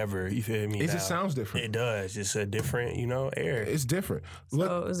winning, whatever. You feel me? It just sounds different. It does. It's a different, air. It's different.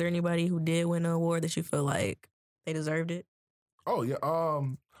 So, is there anybody who did win an award that you feel like they deserved it? Oh yeah.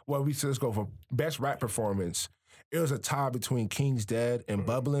 Well, let's go for best rap performance. It was a tie between King's Dead and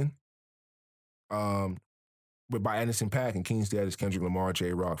Bubbling. By Anderson .Paak, and King's Dead is Kendrick Lamar,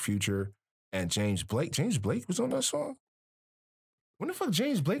 J-Rock, Future, and James Blake. James Blake was on that song? When the fuck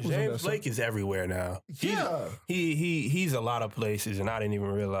James Blake was on that song? James Blake is everywhere now. Yeah. He's a lot of places, and I didn't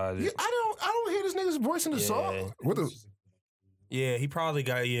even realize it. Yeah, I don't hear this nigga's voice in the song. Yeah, he probably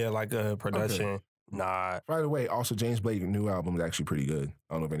got, like a production. Nah. By the way, also James Blake's new album is actually pretty good.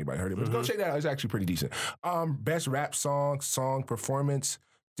 I don't know if anybody heard it, but go check that out. It's actually pretty decent. Best rap song performance.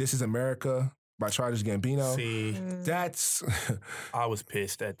 This Is America by Childish Gambino. See, that's I was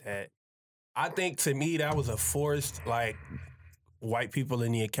pissed at that. I think to me that was a forced like white people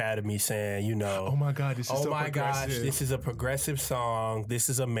in the academy saying, you know, oh my God, this is oh so my progressive. gosh, this is a progressive song. This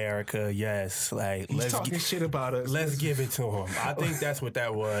is America. Yes, like He's talking shit about us. Let's give it to him. I think that's what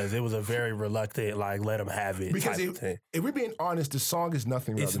that was. It was a very reluctant, like, let him have it. Because if we're being honest, the song is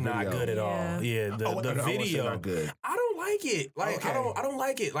nothing. It's not good at all. Yeah, the video. Not good. I don't like it. Like okay. I don't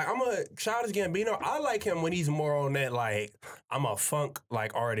like it. Like I'm a Childish Gambino. I like him when he's more on that like I'm a funk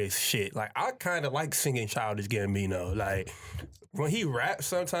like artist shit. Like I kind of like singing Childish Gambino. Like when he raps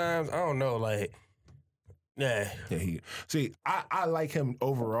sometimes, I don't know. Like yeah. I like him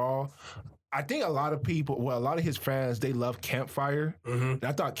overall. I think a lot of his fans, they love Campfire. Mm-hmm.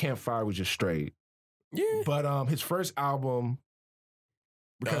 I thought Campfire was just straight. Yeah. But his first album,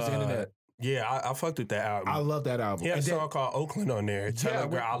 Because the Internet. Yeah, I fucked with that album. I love that album. He had a song called Oakland on there.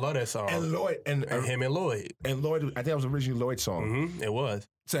 Telegram. I love that song. And Lloyd. And him and Lloyd. And Lloyd, I think that was originally Lloyd's song. Mm-hmm, it was.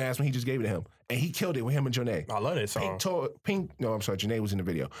 So that's when he just gave it to him. And he killed it with him and Janae. I love that song. Janae was in the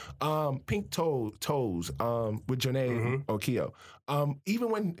video. Pink Toes with Janae Okio. Even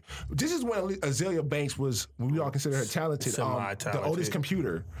when, this is when Azealia Banks was, when we all consider her talented, the oldest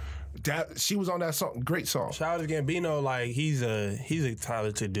computer. That she was on that song, great song. Childish Gambino, like he's a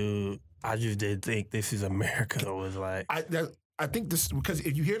talented dude. I just didn't think This Is America was like. I think this, because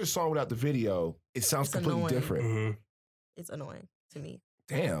if you hear the song without the video, it sounds completely different. Mm-hmm. It's annoying to me.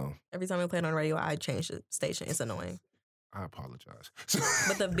 Damn. Every time I play it on the radio, I change the station. It's annoying. I apologize.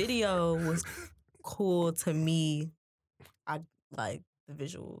 But the video was cool to me. I like the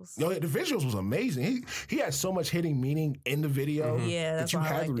visuals. Yo, the visuals was amazing. He had so much hidden meaning in the video that you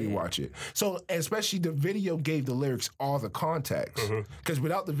had to rewatch it. So, especially the video gave the lyrics all the context. Because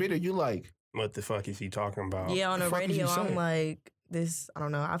without the video, you're like, what the fuck is he talking about? Yeah, on the radio, I'm like, this, I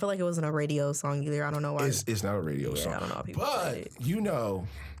don't know. I feel like it wasn't a radio song either. I don't know why. It's not a radio song. I don't know how people But, you know,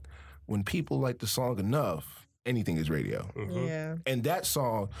 when people like the song enough, anything is radio. Yeah. And that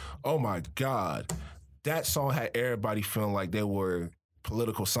song, oh my God, that song had everybody feeling like they were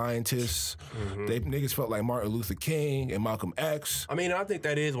political scientists. They niggas felt like Martin Luther King and Malcolm X. I mean, I think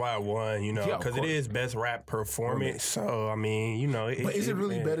that is why I won, you know, because it is best rap performance. So, I mean, you know. But is it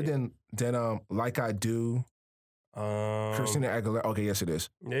really better than Like I Do? Christina Aguilera. Okay, yes, it is.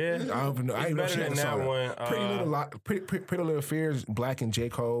 Yeah. I don't know. I ain't better than that one. Pretty Little Fears, Black and J.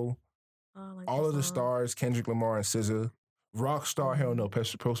 Cole. All of the Stars, Kendrick Lamar and SZA. Rockstar, hell no,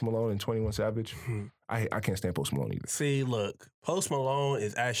 Post Malone and 21 Savage. I can't stand Post Malone either. See, look, Post Malone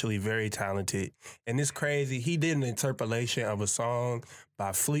is actually very talented. And it's crazy. He did an interpolation of a song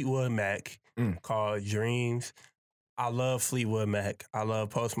by Fleetwood Mac called Dreams. I love Fleetwood Mac. I love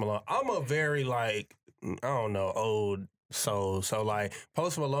Post Malone. I'm a very, like, I don't know, old soul. So, like,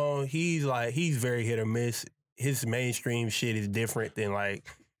 Post Malone, he's very hit or miss. His mainstream shit is different than, like,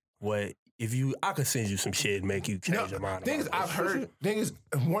 what... I could send you some shit and make you change your mind. Thing is,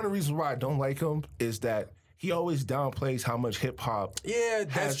 one of the reasons why I don't like him is that he always downplays how much hip hop. Yeah,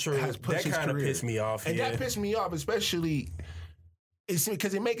 that's true. That kind of pissed me off. And that pissed me off, especially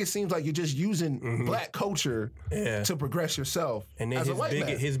because it makes it seem like you're just using black culture to progress yourself. And then as a white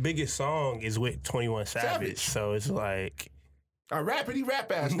man. His biggest song is with 21 Savage. So it's like. A rapidy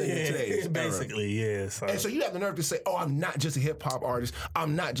rap ass nigga today. Basically, yeah. So. And so you have the nerve to say, oh, I'm not just a hip hop artist.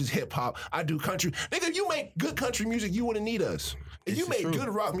 I'm not just hip hop. I do country. Nigga, if you make good country music, you wouldn't need us. If you make good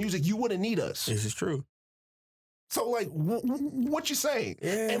rock music, you wouldn't need us. This is true. So, like, what you saying?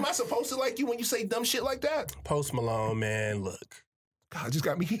 Yeah. Am I supposed to like you when you say dumb shit like that? Post Malone, man, look. God, it just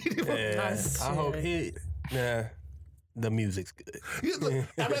got me heated. Yeah, I hope the music's good.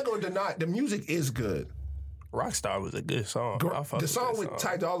 I'm not going to deny the music is good. Rockstar was a good song. The song with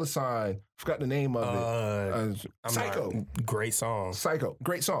Ty Dolla $ign, forgot the name of it. Psycho. Great song. Psycho.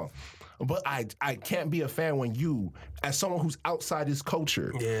 Great song. But I can't be a fan when you, as someone who's outside this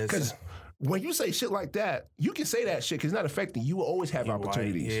culture, because when you say shit like that, you can say that shit because it's not affecting you. Will always have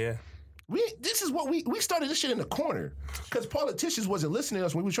opportunities. White, yeah. This is what we started this shit in the corner because politicians wasn't listening to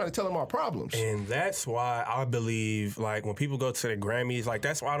us when we were trying to tell them our problems. And that's why I believe, like, when people go to the Grammys, like,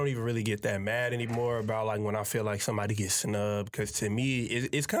 that's why I don't even really get that mad anymore about, like, when I feel like somebody gets snubbed. Because to me,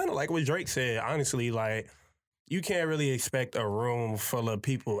 it's kind of like what Drake said. Honestly, like, you can't really expect a room full of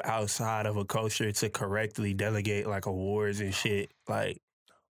people outside of a culture to correctly delegate, like, awards and shit. Like,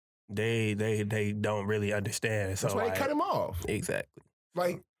 they don't really understand. So, that's why they cut him off. Exactly.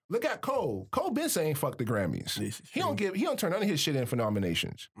 Like, look at Cole. Cole been saying fuck the Grammys. He don't turn none of his shit in for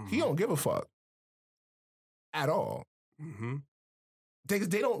nominations. He don't give a fuck. at all. Mm-hmm.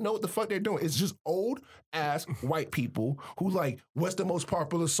 They don't know what the fuck they're doing. It's just old ass white people who like, what's the most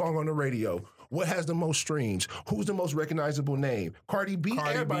popular song on the radio? What has the most streams? Who's the most recognizable name? Cardi B?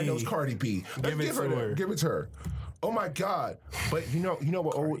 Everybody knows Cardi B. Let's give it to her. Oh my God. But you know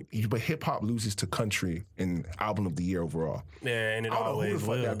what? But hip hop loses to country in album of the year overall. Yeah, and it I don't know always who the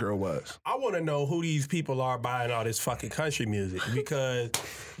fuck will. that girl was. I want to know who these people are buying all this fucking country music because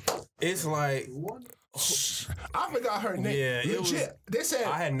it's like. I forgot her name. Yeah, legit. They said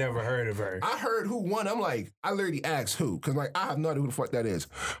I had never heard of her. I heard who won. I'm like, I literally asked who, because like I have no idea who the fuck that is.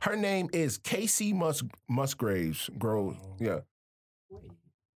 Her name is Casey Musgraves. Girl, yeah.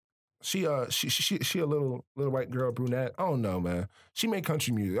 She a little white girl, brunette. I don't know, man. She made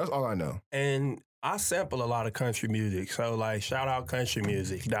country music. That's all I know. And I sample a lot of country music. So, like, shout out country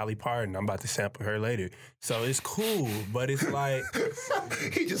music. Dolly Parton, I'm about to sample her later. So, it's cool, but it's like...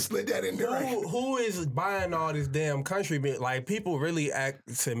 He just slid that in there. Who is buying all this damn country music? Like, people really act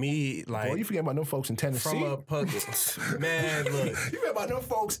to me like... Boy, you forget about them folks in Tennessee? From a man, look. You forget about them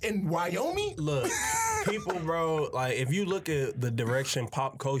folks in Wyoming? Look, people, bro, like, if you look at the direction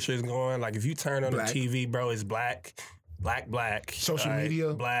pop culture is going, like, if you turn on the TV, bro, it's black. Social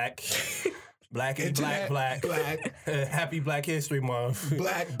media. Black. Black is black. Happy Black History Month.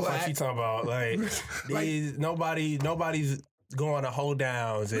 Black. What you talking about? Like, these nobody's going to hold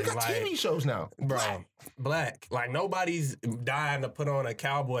downs. Look at like TV shows now, bro. Black. Like nobody's dying to put on a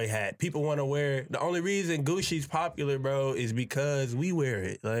cowboy hat. People want to wear. The only reason Gucci's popular, bro, is because we wear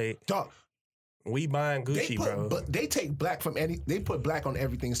it. Like, dog. We buying Gucci, bro. But they take black from any. They put black on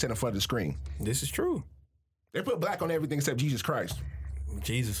everything instead in front of the screen. This is true. They put black on everything except Jesus Christ.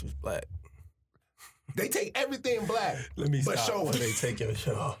 Jesus was black. They take everything black. Let me but stop show us. They take your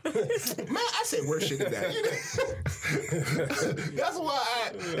show. Man, I said worse shit than that.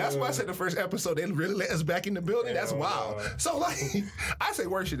 That's why I said the first episode they really let us back in the building. That's wild. So like, I say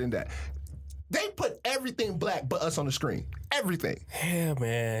worse shit than that. They put everything black but us on the screen. Everything. Yeah,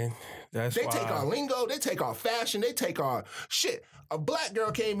 man. They take our lingo. They take our fashion. They take our shit. A black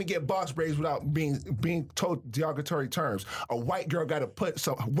girl can't even get box braids without being told derogatory terms. A white girl got to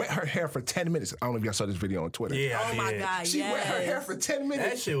wet her hair for 10 minutes. I don't know if y'all saw this video on Twitter. Yeah, oh my God, she wet her hair for 10 minutes.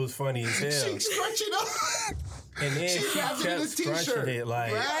 That shit was funny as hell. She stretched it up. And then she kept scrunching it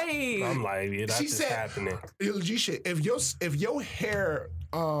like, right. I'm like, yeah, that's she just said, happening. G shit. If your hair,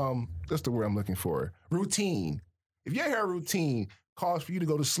 that's the word I'm looking for. Routine. If your hair routine calls for you to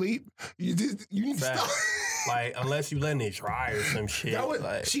go to sleep, you need to stop. Like, unless you letting it dry or some shit.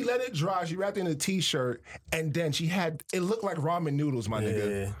 She let it dry. She wrapped it in a t-shirt, and then it looked like ramen noodles, my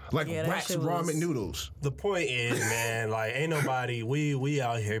nigga. Like wax ramen noodles. The point is, man, like, ain't nobody, we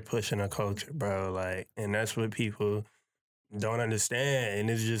out here pushing a culture, bro. Like, and that's what people don't understand.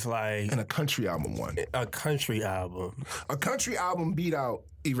 And it's just like... And a country album won. A country album. A country album beat out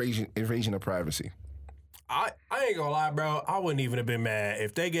Invasion of Privacy. I ain't gonna lie, bro. I wouldn't even have been mad.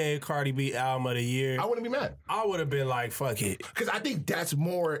 If they gave Cardi B album of the year, I wouldn't be mad. I would have been like, fuck it. Because I think that's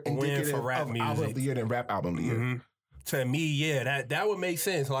more indicative of album of the year than rap album of the year. Mm-hmm. To me, yeah, that would make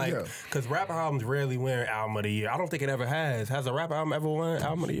sense. Like, because rap albums rarely win album of the year. I don't think it ever has. Has a rap album ever won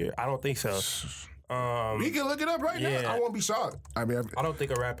album of the year? I don't think so. We can look it up right now. I won't be shocked. I mean, I don't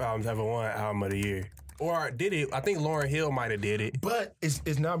think a rap album's ever won album of the year. Or did it? I think Lauryn Hill might have did it. But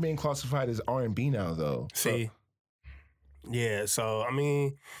it's now being classified as R&B now, though. See? Yeah, so, I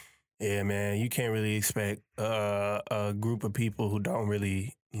mean, yeah, man, you can't really expect a group of people who don't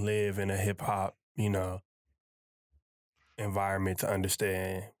really live in a hip-hop, environment to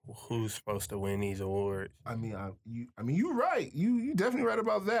understand who's supposed to win these awards. I mean, you're right. You definitely right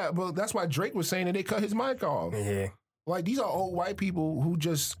about that. But that's why Drake was saying that they cut his mic off. Yeah. Like, these are old white people who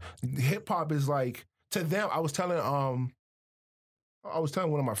just, hip-hop is like, to them, I was telling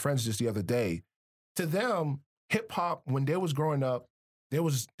one of my friends just the other day, to them, hip hop, when they was growing up, they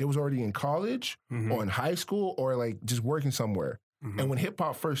was already in college or in high school or like just working somewhere. And when hip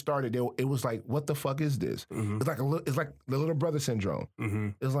hop first started, it was like, what the fuck is this? It's like the little brother syndrome.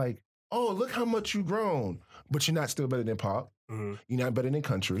 It's like, oh, look how much you grown, but you're not still better than pop. You're not better than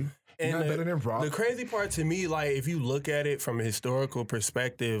country. You're not better than rock. The crazy part to me, like, if you look at it from a historical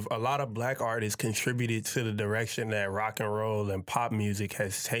perspective, a lot of black artists contributed to the direction that rock and roll and pop music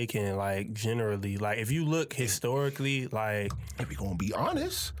has taken, like, generally. Like, if you look historically, like... If we're going to be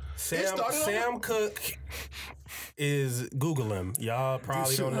honest... Sam Cooke is... Google him. Y'all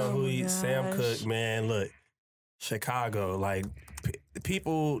probably don't know who he is. Sam Cooke, man, look. Chicago, like,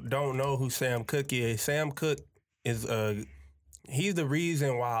 people don't know who Sam Cooke is. Sam Cooke is he's the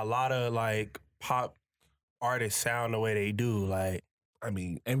reason why a lot of like pop artists sound the way they do. Like, I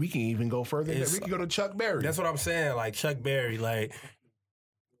mean, and we can even go further. We can go to Chuck Berry. That's what I'm saying. Like Chuck Berry, like.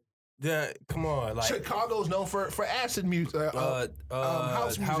 Come on, like Chicago's known for acid music,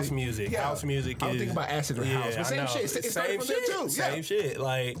 house music. Yeah. House music. I don't think about acid or house, but same shit. It's same from shit. There too. Same shit.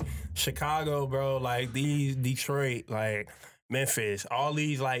 Like Chicago, bro. Like these Detroit, like Memphis, all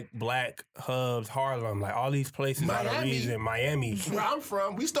these like black hubs, Harlem, like all these places are the reason. Miami, where I'm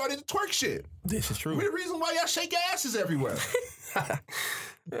from, we started the twerk shit. This is true. We're the reason why y'all shake your asses everywhere.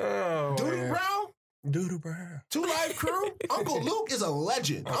 Doodoo Brown. Doodoo Brown. 2 Live Crew. Uncle Luke is a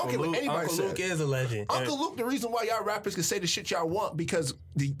legend. I don't care what anybody says. Uncle Luke is a legend. Uncle Luke, the reason why y'all rappers can say the shit y'all want because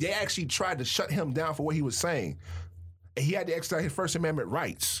they actually tried to shut him down for what he was saying. And he had to exercise his First Amendment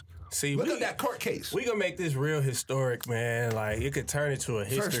rights. See, look at that court case. We gonna make this real historic, man. Like it could turn into a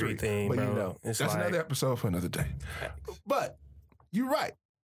history thing, but bro. You know, that's like, another episode for another day. But you're right.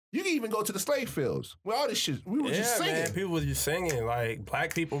 You can even go to the slave fields where all this shit, we were just singing. Man, people was just singing. Like,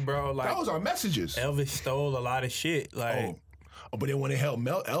 black people, bro. Like, that was our messages. Elvis stole a lot of shit. Like, but they want to help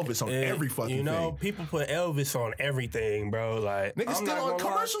Elvis on every fucking thing. You know, people put Elvis on everything, bro. Like, niggas still on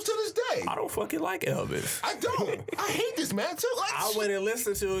commercials to this day. I don't fucking like Elvis. I don't. I hate this man too. Like, I went and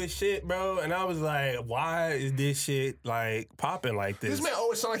listened to his shit, bro, and I was like, why is this shit like popping like this? This man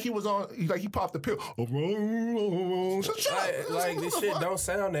always sound like he was on, like he popped the pill. So shut up. Like this shit don't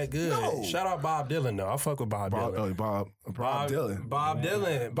sound that good. No. Shout out Bob Dylan though. I fuck with Bob Dylan. Bob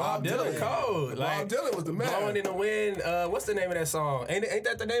Dylan. Bob Dylan cold. Like, Bob Dylan was the man. Blowing in the Wind. What's the name of that song? Ain't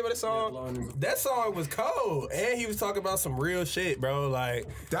that the name of the song? Yeah, that song was cold, and he was talking about some real shit, bro. Like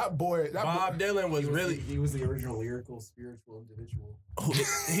Bob Dylan was really. He was the original lyrical, spiritual individual.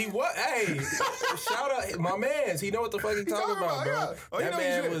 He was. Hey, shout out my man's. He know what the fuck he talking about, bro. Yeah. That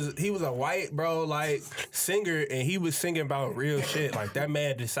man he was a white bro, like singer, and he was singing about real shit. Like that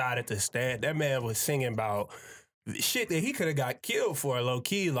man decided to stand. That man was singing about shit that he could have got killed for, low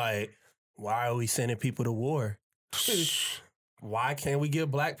key. Like, why are we sending people to war? Why can't we give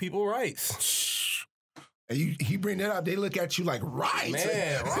black people rights? And he bring that out, they look at you like, right.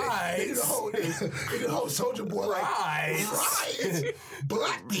 Man, right. The whole Soldier Boy like, right.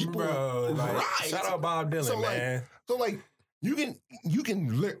 Black people, bro. Like, right. Shout out Bob Dylan, man. So you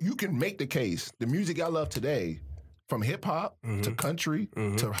can make the case. The music I love today, from hip hop to country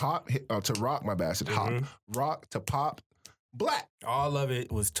to rock. My bad, I said hop, rock to pop. Black. All of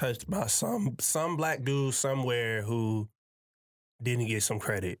it was touched by some black dude somewhere who didn't get some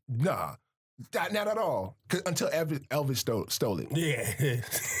credit. Nah, not at all. Until Elvis stole it. Yeah.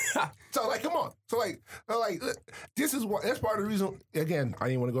 So like, come on. So like, this is what. That's part of the reason. Again, I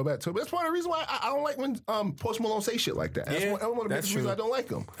didn't want to go back to it, but that's part of the reason why I don't like when Post Malone say shit like that. That's one of the biggest reasons I don't like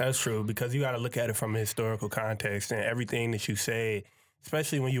him. That's true, because you got to look at it from a historical context, and everything that you say,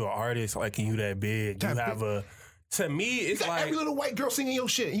 especially when you're an artist like you that big, you have a. To me, it's like every little white girl singing your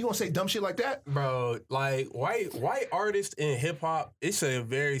shit. You gonna say dumb shit like that, bro? Like white artists in hip hop, it's a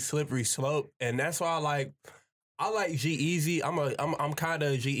very slippery slope, and that's why I like G-Eazy. I'm kind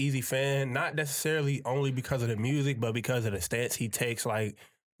of a G-Eazy fan, not necessarily only because of the music, but because of the stance he takes. Like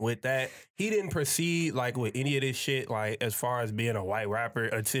with that, he didn't proceed like with any of this shit, like as far as being a white rapper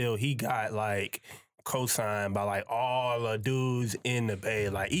until he got like co-signed by like all the dudes in the Bay.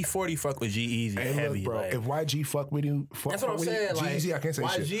 Like E40 fuck with G-Eazy heavy. Look, bro, like, if YG fuck with you, that's what I'm saying. Like G-Eazy, I can't say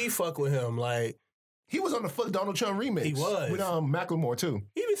YG shit. fuck with him. Like he was on the Fuck Donald Trump remix. He was with Macklemore too.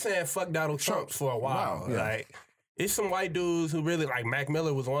 He been saying fuck Donald Trump for a while. Yeah. Like it's some white dudes who really like Mac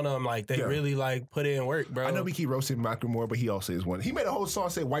Miller was one of them. Like they really like put in work, bro. I know we keep roasting Macklemore, but he also is one. He made a whole song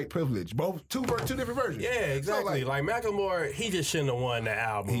say white privilege, both two different versions. Yeah, exactly. So like Macklemore, he just shouldn't have won the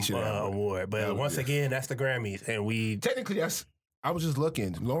album award. But once again, that's the Grammys, and we technically that's. I was just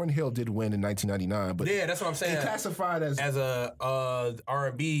looking. Lauryn Hill did win in 1999, but yeah, that's what I'm saying. It classified as a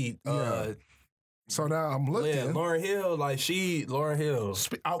R&B. So now I'm looking. Yeah, Lauryn Hill, Lauryn Hill.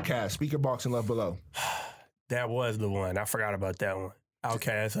 Outkast, Speaker Box and Love Below. That was the one. I forgot about that one.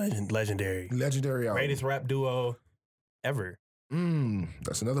 Outkast, legendary. Legendary album. Greatest rap duo ever.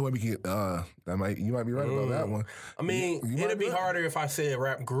 That's another way we can you might be right about that one. I mean, it'd be harder if I said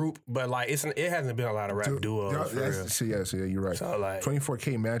rap group, but like it hasn't been a lot of rap duos. Yeah, you're right. So like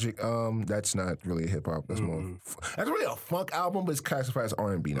 24K Magic, that's not really a hip hop. That's more that's really a funk album, but it's classified as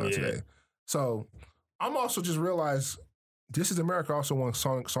R&B now today. So I'm also just realized This Is America also won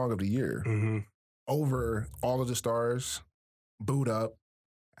Song of the Year over All of the Stars, Boot Up.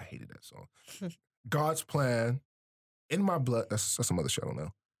 I hated that song. God's Plan, In My Blood. That's some other shit I don't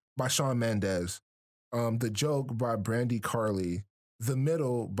know. By Shawn Mendes. The Joke by Brandy Carly. The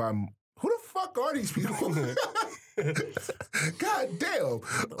Middle by who the fuck are these people? God damn.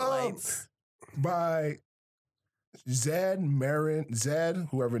 By Zed,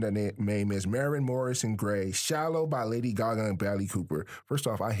 whoever that name is, Maren Morrison Gray, Shallow by Lady Gaga and Bradley Cooper. First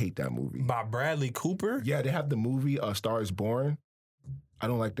off, I hate that movie. By Bradley Cooper? Yeah, they have the movie A Star Is Born. I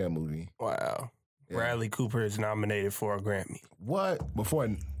don't like that movie. Wow. Yeah. Bradley Cooper is nominated for a Grammy. What? Before,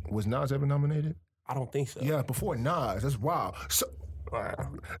 was Nas ever nominated? I don't think so. Yeah, before Nas. That's wild. So,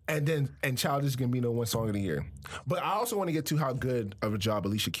 Wow. and Childish Gambino won Song of the Year. But I also want to get to how good of a job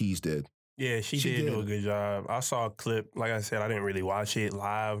Alicia Keys did. Yeah, she did do a good job. I saw a clip. Like I said, I didn't really watch it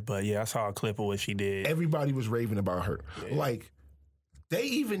live, but yeah, I saw a clip of what she did. Everybody was raving about her. Yeah. Like, they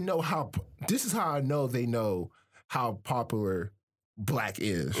even know how, this is how I know they know how popular Black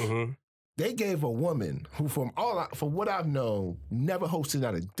is. Mm-hmm. They gave a woman who, from what I've known, never hosted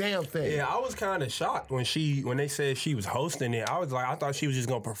not a damn thing. Yeah, I was kind of shocked when they said she was hosting it. I thought she was just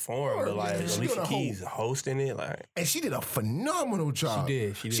gonna perform, but like Alicia Keys hosting it, like, and she did a phenomenal job.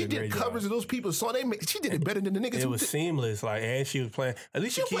 She did covers of those people's songs. She did it better than the niggas. It was seamless, like, and she was playing.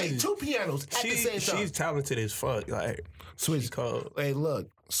 Alicia Keys played two pianos at the same time. She's talented as fuck. Like, Switch, she's cold. Hey,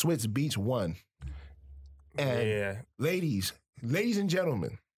 look, Switch Beats won. And Yeah. ladies and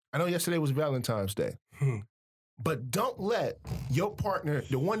gentlemen, I know yesterday was Valentine's Day, but don't let your partner,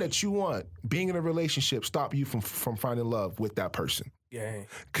 the one that you want, being in a relationship, stop you from finding love with that person. Yeah.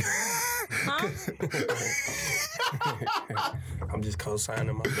 I'm just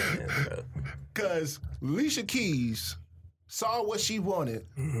co-signing my band, bro. Because Alicia Keys saw what she wanted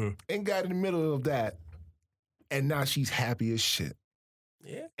and got in the middle of that, and now she's happy as shit.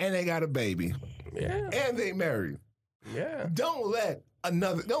 Yeah. And they got a baby. Yeah. And they married. Yeah. Don't let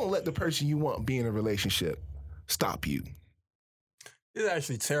the person you want be in a relationship stop you. It's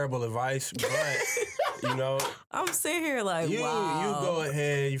actually terrible advice, but you know, I'm sitting here like, wow. You go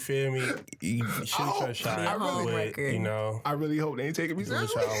ahead, you feel me? You shoot your shot. You know, I really hope they ain't taking me do what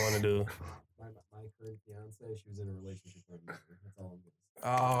seriously. y'all want to do. My current fiance, she was in a relationship with me. That's all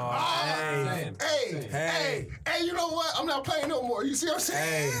I'm gonna say. Hey, Hey, you know what? I'm not playing no more. You see what I'm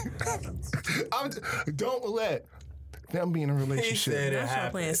saying? Don't let them be in a relationship. Y'all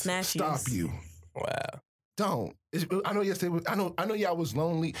start playing snatchies. Stop you. Wow. Don't. I know yesterday. I know y'all was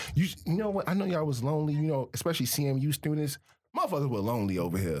lonely. You know what? I know y'all was lonely. You know, especially CMU students. Motherfuckers were lonely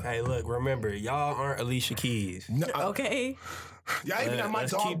over here. Hey, look, remember, y'all aren't Alicia Keys. No, Okay. y'all ain't even my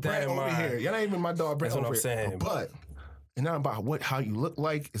Let's dog keep that Brett in over mind. here. Y'all ain't even my dog Brett That's over what I'm here. saying. But it's not about how you look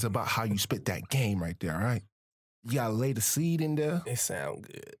like. It's about how you spit that game right there. All right. You gotta lay the seed in there. It sound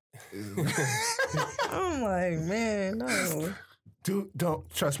good. I'm like, man, no. Dude, don't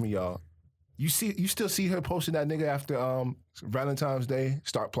trust me, y'all. You still see her posting that nigga after Valentine's Day.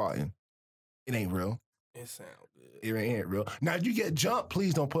 Start plotting. It ain't real. It sound good. It ain't real. Now, if you get jumped,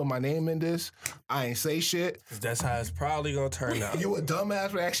 please don't put my name in this. I ain't say shit. 'Cause that's how it's probably gonna turn out. You a dumbass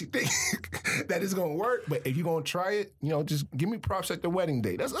for actually think that it's gonna work. But if you're gonna try it, just give me props at the wedding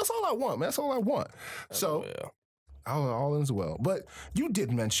day. That's all I want, man. That's all I want. So all is well. But you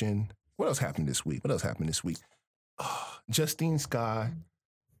did mention what else happened this week? Justine Skye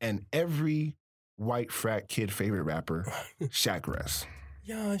and every white frat kid favorite rapper, Shaq West.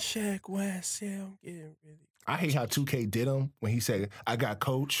 Young Shaq West, yeah, I'm getting really. I hate how 2K did him when he said, "I got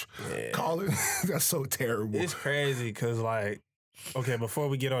coach." Yeah. Colin, that's so terrible. It's crazy because, like, okay, before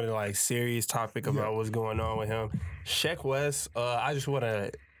we get on the, like, serious topic about what's going on with him, Shaq West, I just want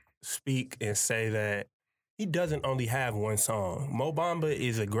to speak and say that he doesn't only have one song. Mo Bamba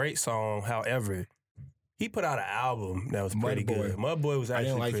is a great song. However, he put out an album that was pretty good. Mud Boy was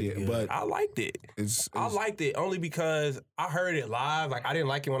actually pretty good. But I liked it. I liked it only because I heard it live. Like, I didn't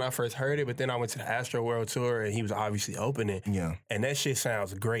like it when I first heard it, but then I went to the Astro World Tour and he was obviously opening. Yeah. And that shit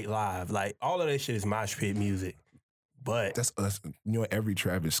sounds great live. Like, all of that shit is mosh pit music. But that's us. Every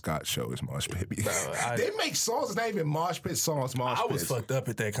Travis Scott show is mosh pit. Bro, they make songs that's not even mosh pit songs. I was fucked up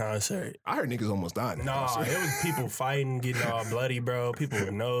at that concert. I heard niggas almost died. It was people fighting, getting all bloody, bro. People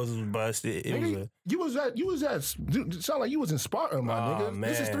with noses was busted. You was at. Dude, sound like you was in Sparta, my nigga. Man.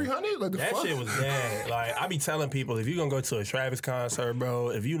 This is 300. Like that shit was bad. Like, I be telling people, if you gonna go to a Travis concert, bro,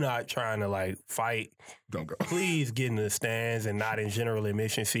 if you not trying to like fight, don't go. Please get in the stands and not in general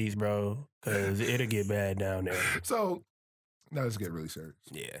admission seats, bro, because it'll get bad down there. So now let's get really serious.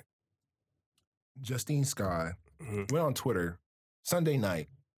 Yeah. Justine Skye went on Twitter Sunday night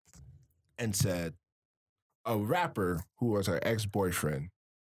and said a rapper who was her ex-boyfriend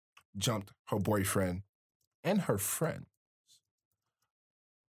jumped her boyfriend and her friends.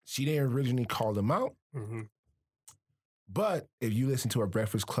 She didn't originally call them out, but if you listen to her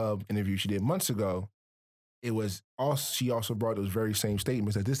Breakfast Club interview she did months ago, it was also, she also brought those very same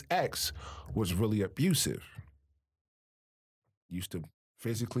statements that this ex was really abusive. Used to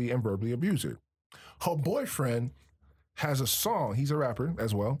physically and verbally abuse her. Her boyfriend has a song. He's a rapper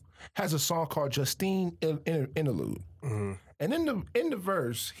as well. Has a song called Justine Interlude. Mm-hmm. And in the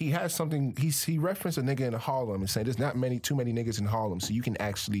verse, he has something. He referenced a nigga in Harlem and said, "There's not too many niggas in Harlem, so you can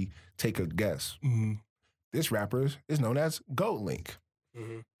actually take a guess." Mm-hmm. This rapper is known as Gold Link.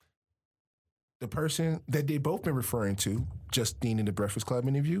 Mm-hmm. The person that they both been referring to, Justine in the Breakfast Club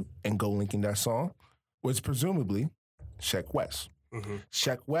interview, and Gold Link in that song, was presumably Sheck West. Mm-hmm.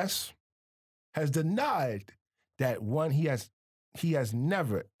 Sheck West has denied that he has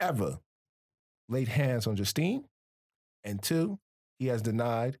never ever laid hands on Justine, and two, he has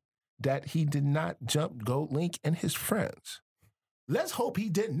denied that he did not jump Gold Link and his friends. Let's hope he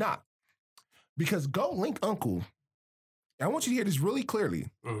did not, because Gold Link uncle, I want you to hear this really clearly.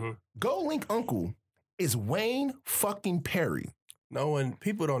 Mm-hmm. Gold Link uncle is Wayne fucking Perry.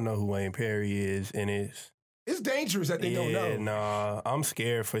 People don't know who Wayne Perry is, and it's dangerous that they don't know. Nah, I'm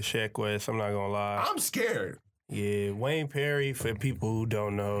scared for Sheck West. I'm not gonna lie. I'm scared. Yeah, Wayne Perry, for people who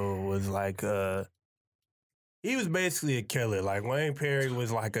don't know, was like he was basically a killer. Like, Wayne Perry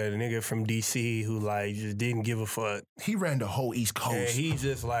was like a nigga from DC who like just didn't give a fuck. He ran the whole East Coast. And he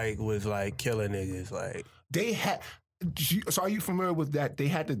just like was like killing niggas. Like, they had. So are you familiar with that? They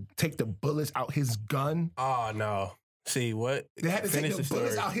had to take the bullets out his gun. Oh no! See what? They had to take the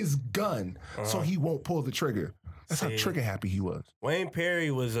bullets out his gun so he won't pull the trigger. That's how trigger happy he was. Wayne Perry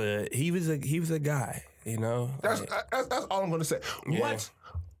was a guy. You know. That's all I'm gonna say. Yeah.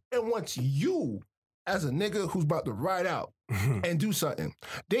 Once you, as a nigga who's about to ride out and do something,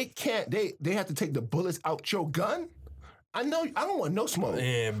 they have to take the bullets out your gun. I don't want no smoke.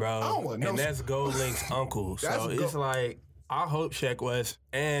 Yeah, bro. I don't want no smoke. And that's Gold Link's uncle. So it's like, I hope Sheck West,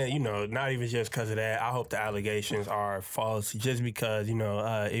 and, you know, not even just because of that, I hope the allegations are false, just because, you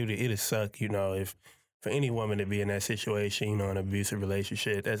know, it'd suck, you know, if for any woman to be in that situation, you know, an abusive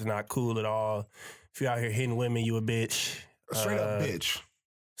relationship. That's not cool at all. If you're out here hitting women, you a bitch. Straight up bitch.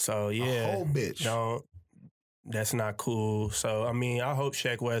 So, yeah. A whole bitch. That's not cool. So, I mean, I hope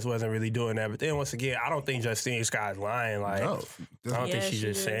Sheck West wasn't really doing that. But then, once again, I don't think Justine Scott's lying. Like, no. I don't think she's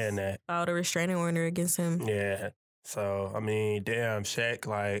just saying that. Filed a restraining order against him. Yeah. So, I mean, damn, Sheck,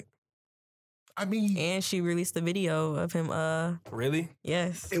 like. I mean. And she released the video of him. Really?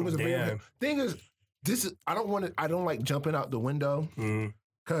 Yes. It was a video of him. Thing is, I don't like jumping out the window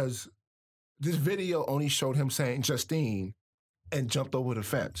because this video only showed him saying Justine and jumped over the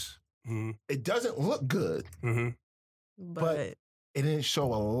fence. Mm-hmm. It doesn't look good, but it didn't show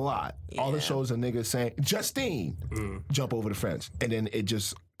a lot. Yeah. All it shows a nigga saying, Justine, jump over the fence. And then it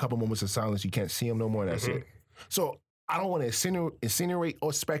just, a couple moments of silence, you can't see him no more, and that's it. So I don't want to insinuate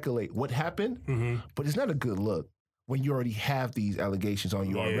or speculate what happened, but it's not a good look when you already have these allegations on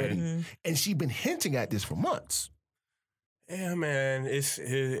you already. And she's been hinting at this for months. Yeah, man,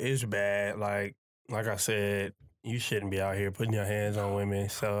 it's bad. Like I said, you shouldn't be out here putting your hands on women.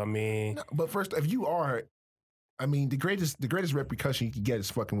 So, I mean. No, but first, if you are, I mean, the greatest repercussion you can get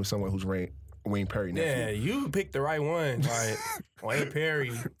is fucking with someone who's Wayne Perry nephew. Yeah, you picked the right one. Like, Wayne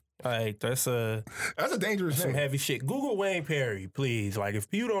Perry, like, that's a dangerous thing. Some heavy shit. Google Wayne Perry, please. Like, if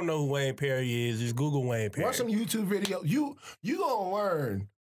you don't know who Wayne Perry is, just Google Wayne Perry. Watch some YouTube video. You gonna learn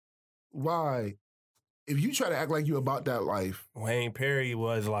why, if you try to act like you about that life. Wayne Perry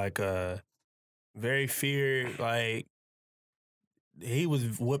was like a very feared, like, he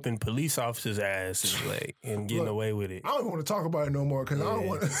was whooping police officers' asses, like, and getting away with it. I don't want to talk about it no more because I don't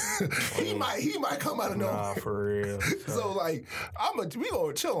want. he might come out of nowhere. Nah, for real. So like, we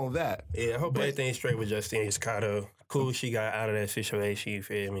gonna chill on that. Yeah, I hope everything's straight with Justine. It's kind of cool she got out of that situation. You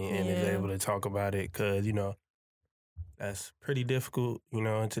feel me? And is able to talk about it because, you know, that's pretty difficult. You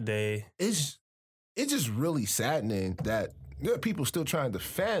know, today it's just really saddening that there are people still trying to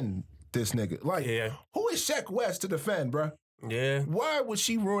defend this nigga. Like, who is Sheck West to defend, bruh? Yeah. Why would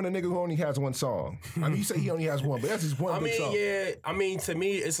she ruin a nigga who only has one song? I mean, you say he only has one, but that's just one big song. Yeah. I mean, to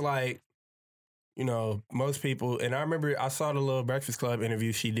me, it's like, you know, most people, and I remember I saw the little Breakfast Club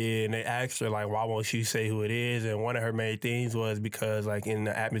interview she did, and they asked her, like, why won't she say who it is? And one of her main things was because, like, in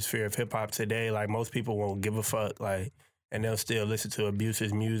the atmosphere of hip-hop today, like, most people won't give a fuck, like, and they'll still listen to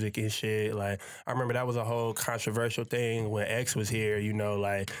abusive music and shit. Like, I remember that was a whole controversial thing when X was here, you know,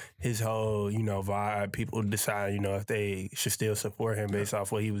 like, his whole, you know, vibe, people decide, you know, if they should still support him based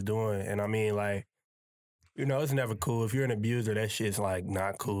off what he was doing. And I mean, like, you know, it's never cool. If you're an abuser, that shit's, like,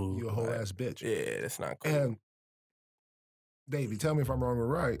 not cool. You a whole ass bitch. Yeah, that's not cool. And, Davey, tell me if I'm wrong or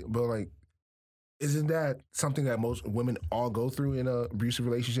right, but, like, isn't that something that most women all go through in an abusive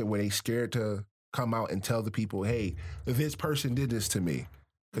relationship where they scared to come out and tell the people, hey, this person did this to me,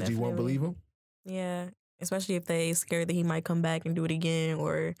 because you won't believe him? Yeah, especially if they scared that he might come back and do it again,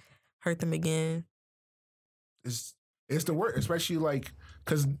 or hurt them again. It's the word, especially like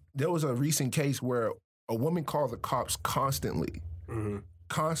because there was a recent case where a woman called the cops constantly, 3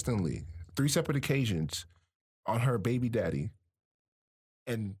 separate occasions on her baby daddy.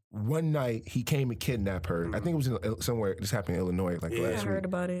 And one night he came and kidnapped her. I think it was somewhere. This happened in Illinois, like last week. I heard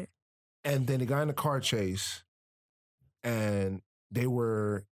about it. And then they got in a car chase, and they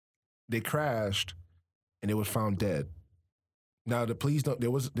crashed, and they was found dead. Now the police don't.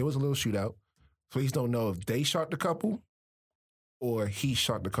 There was a little shootout. Police don't know if they shot the couple, or he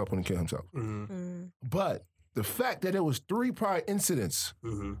shot the couple and killed himself. But the fact that there was 3 prior incidents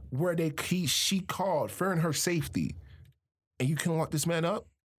where she called fearing her safety, and you couldn't lock this man up,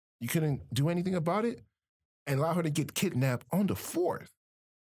 you couldn't do anything about it, and allow her to get kidnapped on the 4th.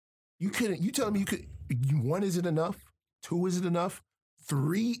 You couldn't. You telling me 1 isn't enough? 2 isn't enough?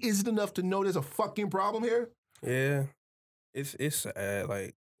 3 isn't enough to know there's a fucking problem here? Yeah, it's sad.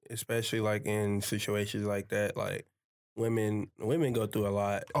 Like, especially like in situations like that, like women go through a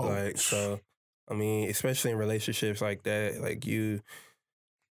lot. Oh. Like, so I mean, especially in relationships like that, like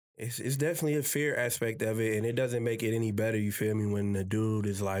it's definitely a fear aspect of it, and it doesn't make it any better. You feel me? When the dude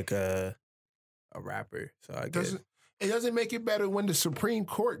is like a rapper, so I guess it doesn't make it better when the Supreme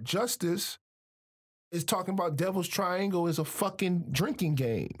Court justice is talking about Devil's Triangle is a fucking drinking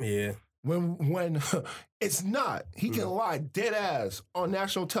game. Yeah. When it's not. He can lie dead ass on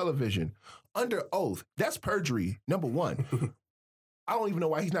national television under oath. That's perjury, number 1. I don't even know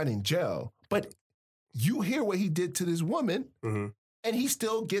why he's not in jail. But you hear what he did to this woman, and he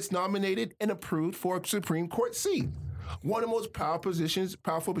still gets nominated and approved for a Supreme Court seat. One of the most powerful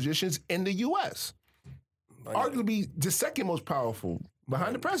positions in the U.S. Money. Arguably the second most powerful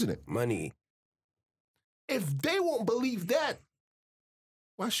behind the president. Money. If they won't believe that,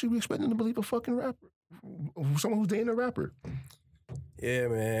 why should we expect them to believe a fucking rapper? Someone who's dating a rapper. Yeah,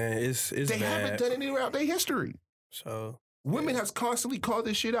 man. It's they bad. haven't done any throughout their history. So Women has constantly called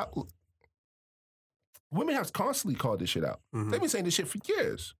this shit out. Women have constantly called this shit out. They've been saying this shit for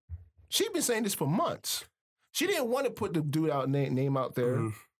years. She's been saying this for months. She didn't want to put the dude out name out there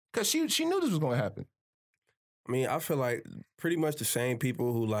because she knew this was going to happen. I mean, I feel like pretty much the same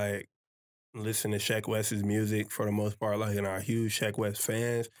people who like listen to Sheck West's music for the most part, like, and are huge Sheck West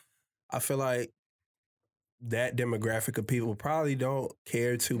fans. I feel like that demographic of people probably don't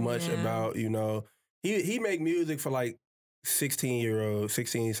care too much about, you know, he make music for like 16-year-olds,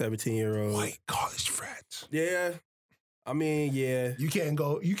 16, 17-year-olds. White college frats. Yeah. I mean, yeah. You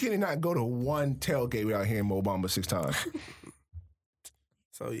cannot go to one tailgate without hearing Mo Bamba 6 times.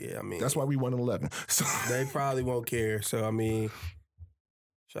 So, yeah, I mean. That's why we won in 11. So. They probably won't care. So, I mean,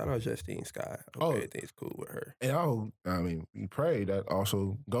 shout out Justine Scott. Everything's cool with her. And we pray that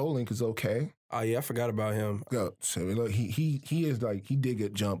also GoldLink is okay. Oh, yeah, I forgot about him. Yo, so look, he is like, he did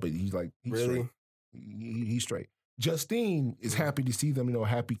get jumped, but he's really? Straight. He's straight. Justine is happy to see them, you know,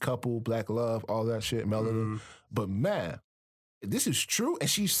 happy couple, black love, all that shit, melanin. But man, this is true. And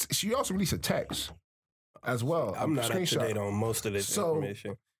she also released a text as well. I'm not up to date on most of this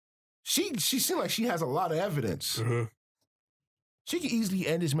information. She seems like she has a lot of evidence. She can easily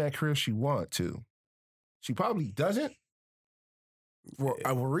end this man's career if she want to. She probably doesn't. For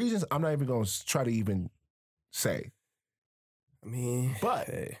reasons I'm not even going to try to even say. I mean, but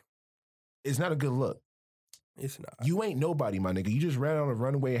it's not a good look. It's not. You ain't nobody, my nigga. You just ran on a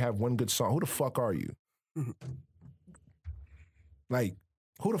runway and have one good song. Who the fuck are you? Like,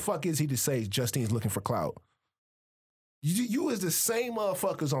 who the fuck is he to say Justine's looking for clout? You is the same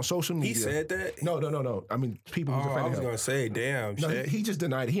motherfuckers on social media. He said that? No. I mean, people who defended him. I was going to say, damn. No, shit. He just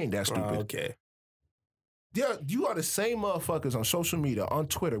denied it. He ain't that stupid. Okay. You are the same motherfuckers on social media, on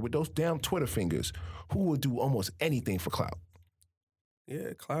Twitter, with those damn Twitter fingers, who will do almost anything for clout.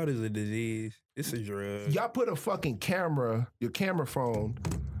 Yeah, clout is a disease. It's a drug. Y'all put a fucking camera, your camera phone,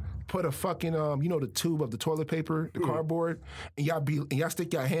 put a fucking you know, the tube of the toilet paper, the cardboard, and y'all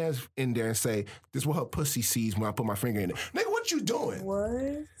stick your hands in there and say, "This is what her pussy sees when I put my finger in it." Nigga, what you doing?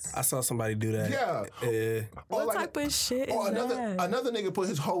 What? I saw somebody do that. Yeah. What type of shit is that? Another nigga put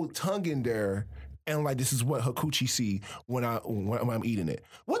his whole tongue in there and like, this is what her coochie see when I'm eating it.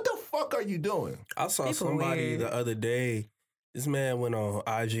 What the fuck are you doing? I saw somebody the other day. This man went on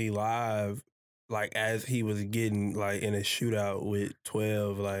IG Live, like, as he was getting, like, in a shootout with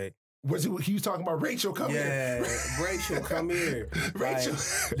 12, like. He was talking about Rachel, come here. Yeah, Rachel, come here. Rachel.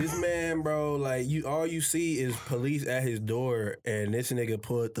 Like, this man, bro, like, all you see is police at his door, and this nigga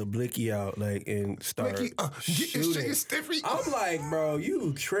pulled the blicky out, like, and start shooting. I'm like, bro,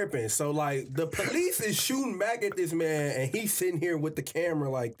 you tripping. So, like, the police is shooting back at this man, and he's sitting here with the camera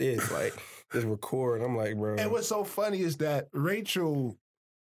like this, like, just recording. I'm like, bro. And what's so funny is that Rachel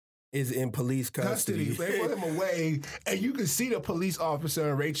is in police custody. They put him away, and you can see the police officer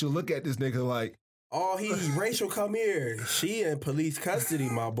and Rachel look at this nigga like, Rachel, come here. She in police custody,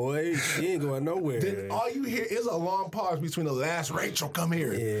 my boy. She ain't going nowhere. Then all you hear is a long pause between the last Rachel, come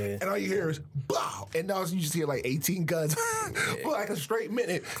here. Yeah. And all you hear is, bow. And now you just hear like 18 guns for like a straight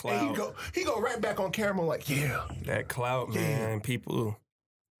minute. Clout. And he go right back on camera like, yeah. That clout, man. People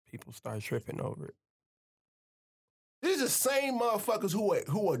start tripping over it. These are the same motherfuckers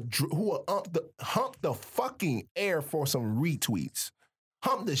who hump the fucking air for some retweets.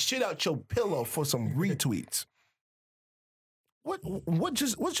 Hump the shit out your pillow for some retweets.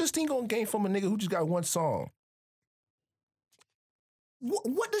 What's Justine gonna gain from a nigga who just got one song?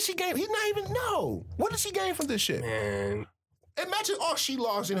 What does she gain? He's not even know. What does she gain from this shit? Man. Imagine all she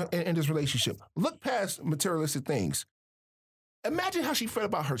lost in this relationship. Look past materialistic things. Imagine how she felt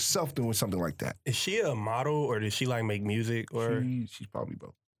about herself doing something like that. Is she a model or does she like make music or? She's probably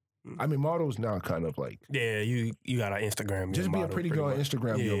both. I mean, models now kind of like. Yeah, you got an Instagram. Just be a pretty girl on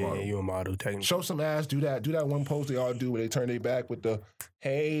Instagram, be a model. Yeah, you a model, technically. Show some ass, do that one pose they all do where they turn their back with the,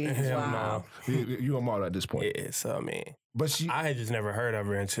 hey. Wow. You a model at this point. Yeah, so I mean. But I had just never heard of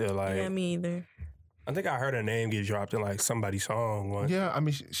her until like. Yeah, me either. I think I heard her name get dropped in like somebody's song once. Yeah, I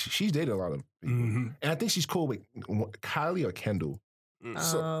mean, she's dated a lot of people. Mm-hmm. And I think she's cool with Kylie or Kendall.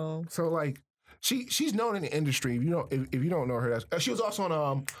 Oh. So like, she's known in the industry. If you don't know her, she was also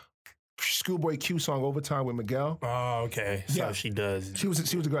on Schoolboy Q song Overtime with Miguel. Oh, okay. So Yeah. she does. She was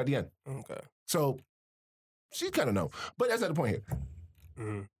a girl at the end. Okay. So she kind of know. But that's not the point here.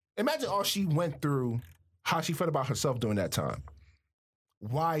 Mm-hmm. Imagine all she went through, how she felt about herself during that time.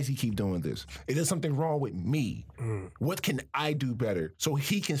 Why does he keep doing this? Is there something wrong with me? What can I do better so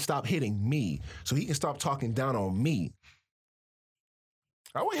he can stop hitting me? So he can stop talking down on me?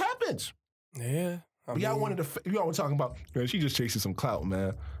 That what happens. Yeah. But y'all were talking about, man, she just chasing some clout,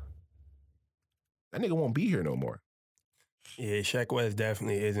 man. That nigga won't be here no more. Yeah, Sheck West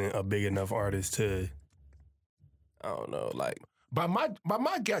definitely isn't a big enough artist to, I don't know, like. By my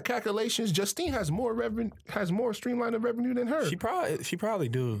calculations, Justine has more streamlined revenue than her. She probably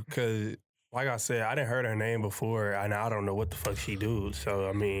do, because like I said, I didn't heard her name before, and I don't know what the fuck she do. So,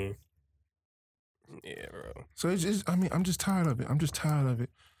 I mean, yeah, bro. So it's just, I mean, I'm just tired of it.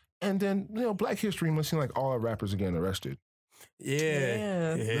 And then, Black History Month seems like all our rappers are getting arrested.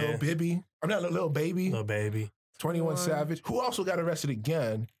 Yeah. Lil Baby. I'm not Lil Baby. Lil Baby. 21 Savage, who also got arrested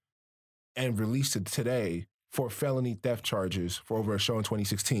again and released it today for felony theft charges for over a show in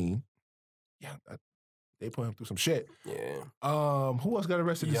 2016. Yeah, they put him through some shit. Yeah. Who else got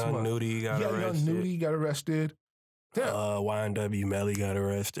arrested this month? Young Nudie got arrested. Young Nudie got arrested. YNW Melly got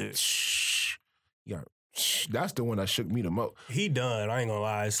arrested. Yeah, that's the one that shook me the most. He done. I ain't gonna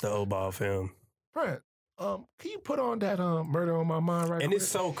lie. It's the O-Ball film. Brent, can you put on that Murder on My Mind right And quick?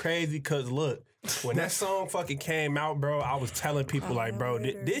 it's so crazy because look, when that song fucking came out, bro, I was telling people like, bro,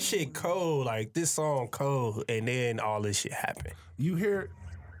 this shit cold. Like, this song cold. And then all this shit happened. You hear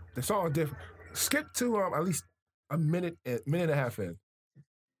the song different. Skip to at least a minute and a half in.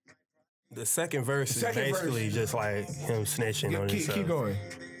 The second verse is basically just like him snitching on himself. Keep going.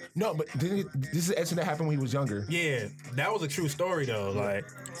 No, but this is an incident that happened when he was younger. Yeah, that was a true story though. Like,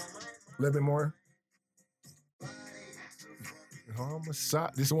 a little bit more.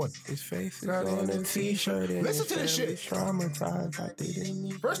 Homicide. This one. His face is on a t-shirt. Listen to this shit. Traumatized. I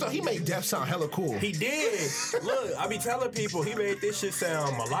didn't. First off, he made Def sound hella cool. He did. Look, I be telling people he made this shit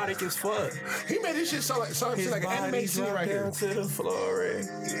sound melodic as fuck. He made this shit sound like an anime scene right here. Down to the floor.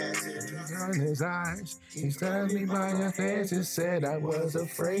 On his eyes, he stabbed me by your face and said I was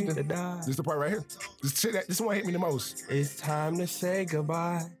afraid to die. This is the part right here. This one hit me the most. It's time to say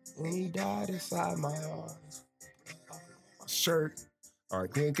goodbye when he died inside my arms. Shirt. I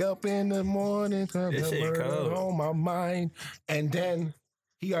wake up in the morning, This shit murder cold. on my mind, and then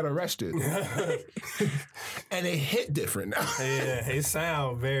he got arrested, and it hit different now. Yeah, it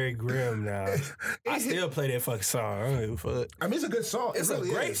sound very grim now. I still play that fucking song. I don't give a fuck. I mean, it's a good song. It's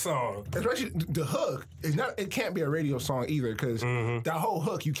really a great song. Especially the hook. It can't be a radio song either because that whole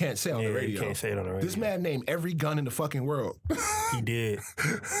hook you can't say on the radio. You can't say it on the radio. This man named every gun in the fucking world. He did.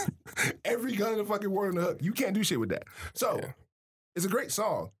 Every gun in the fucking world in the hook. You can't do shit with that. So, it's a great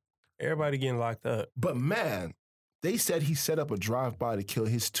song. Everybody getting locked up. But man, they said he set up a drive-by to kill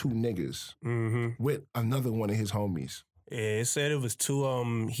his two niggas with another one of his homies. Yeah, it said it was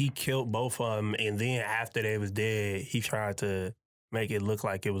two he killed both of them, and then after they was dead, he tried to make it look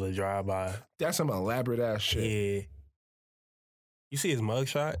like it was a drive-by. That's some elaborate ass shit. Yeah. You see his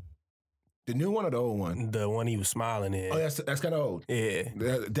mugshot? The new one or the old one? The one he was smiling in. Oh, that's kind of old. Yeah.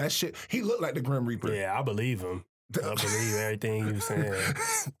 That shit. He looked like the Grim Reaper. Yeah, I believe him. I believe everything you saying.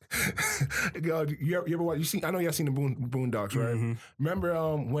 Yo, you ever watch? I know y'all seen the Boondocks, right? Mm-hmm.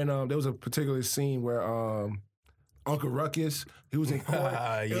 Remember when there was a particular scene where Uncle Ruckus, he was in court.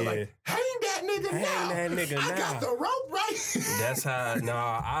 He was like, hang that nigga now. Hang that nigga I now. got the rope right. That's how.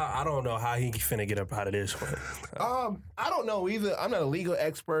 I don't know how he finna get up out of this one. I don't know either. I'm not a legal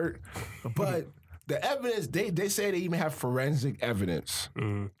expert, but the evidence they say they even have forensic evidence,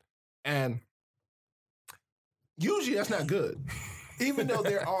 and usually that's not good. Even though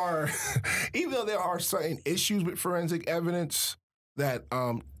there are certain issues with forensic evidence that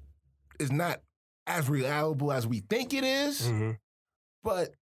is not as reliable as we think it is,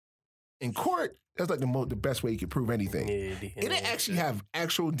 but in court, that's like the best way you can prove anything. Yeah, It didn't actually have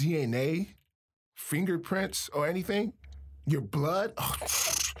actual DNA, fingerprints, or anything. Your blood,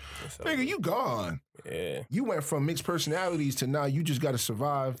 nigga, you gone. Yeah. You went from mixed personalities to now you just got to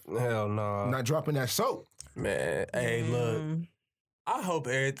survive. Hell no. Not dropping that soap. Man, hey, look. I hope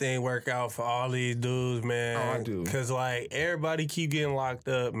everything work out for all these dudes, man. Oh, I do. Cause like everybody keep getting locked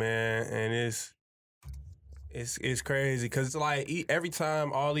up, man, and it's crazy. Cause like every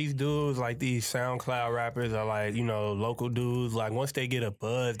time all these dudes, like these SoundCloud rappers, are like local dudes. Like once they get a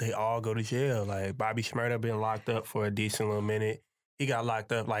buzz, they all go to jail. Like Bobby Shmurda been locked up for a decent little minute. He got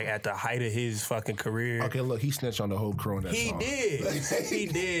locked up like at the height of his fucking career. Okay, look, he snitched on the whole crew on that song. He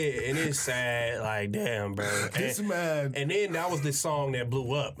did, and it's sad. Like, damn, bro. This man. And then that was the song that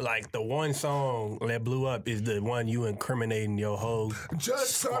blew up. Like the one song that blew up is the one you incriminating your whole.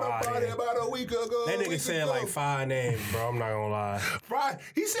 Just heard about it about a week ago. That nigga said like 5 names, bro. I'm not gonna lie.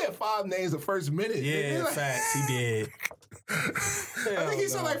 He said 5 names the first minute. Yeah, like, facts, he did. I think he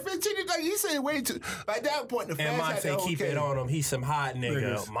said like 15. Like he said way too. Like that point, the and fans had Monte keep it on him. He's some hot nigga.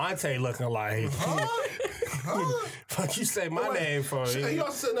 Niggas. Monte looking like. Fuck you say my name for me. He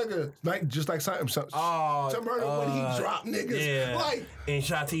also said nigga like just like some murder when he dropped niggas. Yeah. Like and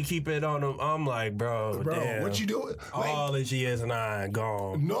Shotty keep it on him. I'm like, bro, damn. what you doing? Like, all the GS9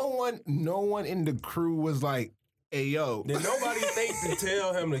 gone. No one in the crew was like, hey yo. Did nobody think to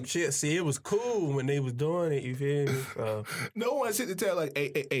tell him the shit? See, it was cool when they was doing it. You feel me? So, no one sit to tell like,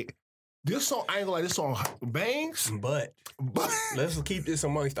 hey. This song, I ain't gonna lie, this song bangs. But let's keep this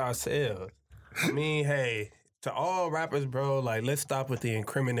amongst ourselves. I mean, hey, to all rappers, bro, like let's stop with the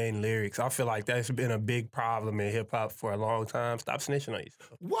incriminating lyrics. I feel like that's been a big problem in hip hop for a long time. Stop snitching on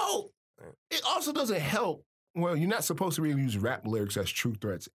yourself. Well, it also doesn't help. Well, you're not supposed to really use rap lyrics as true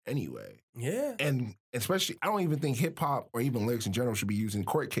threats anyway. Yeah. And especially, I don't even think hip hop or even lyrics in general should be used in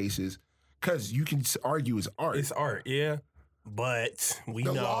court cases because you can argue it's art. It's art, yeah. But we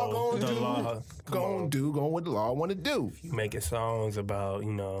the know law the law going what the law want to do. You making songs about,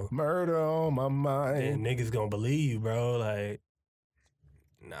 murder on my mind. And niggas gonna believe you, bro. Like,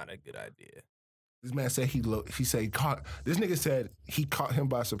 not a good idea. This man said this nigga said he caught him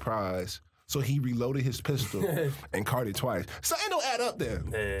by surprise. So he reloaded his pistol and caught it twice. Something don't add up there.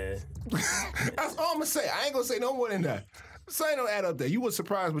 Yeah. That's all I'm gonna say. I ain't gonna say no more than that. Something don't add up there. You were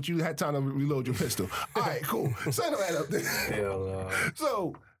surprised, but you had time to reload your pistol. All right, cool. Something don't add up there. Hell no.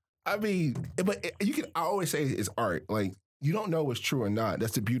 So, I mean, I always say it's art. Like, you don't know what's true or not.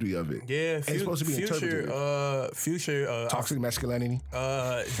 That's the beauty of it. Yeah, it's supposed to be interpreted. Future. Toxic masculinity.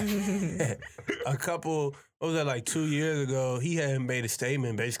 A couple, what was that, like 2 years ago, he had made a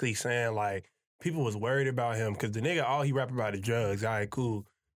statement basically saying, like, people was worried about him because the nigga, all he rap about is drugs. All right, cool.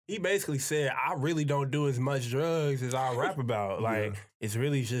 He basically said, I really don't do as much drugs as I rap about. Like, it's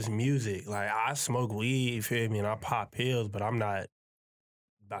really just music. Like, I smoke weed, you feel me, and I pop pills, but I'm not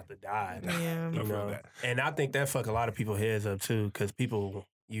about to die. Yeah. You know? And I think that fuck a lot of people's heads up, too, because people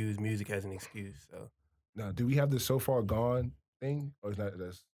use music as an excuse. So, now, do we have this So Far Gone thing? Or is that,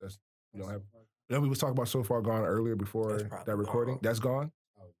 that's we don't have... You know, we was talking about So Far Gone earlier before that recording. That's gone?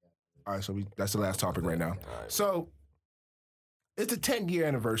 Oh, yeah. All right, so that's the last topic right now. right. So, it's the 10-year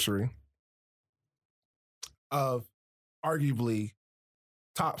anniversary of arguably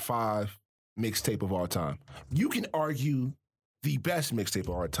top 5 mixtape of all time. You can argue the best mixtape of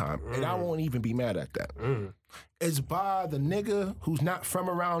all time, and I won't even be mad at that. It's by the nigga who's not from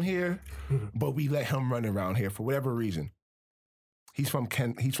around here, but we let him run around here for whatever reason. He's from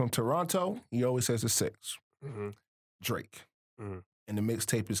Toronto. He always says the 6. Drake. And the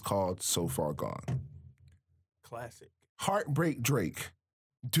mixtape is called So Far Gone. Classic. Heartbreak Drake.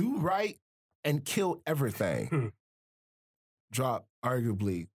 Do right and kill everything. Drop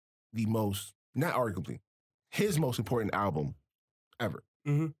arguably his most important album ever.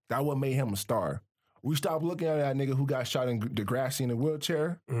 That what made him a star. We stopped looking at that nigga who got shot in Degrassi in a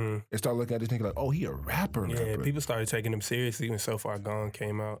wheelchair and start looking at this nigga like, oh, he a rapper. Yeah, people started taking him seriously when So Far Gone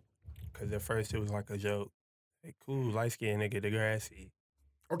came out. Because at first it was like a joke. Hey, cool, light skinned nigga, Degrassi.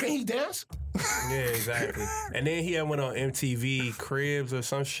 Or can he dance? Yeah, exactly. And then he had went on MTV Cribs or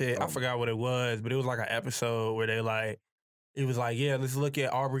some shit. I forgot what it was, but it was like an episode where it was like, yeah, let's look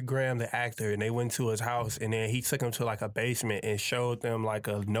at Aubrey Graham, the actor. And they went to his house, and then he took them to like a basement and showed them like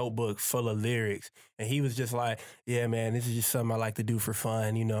a notebook full of lyrics. And he was just like, yeah, man, this is just something I like to do for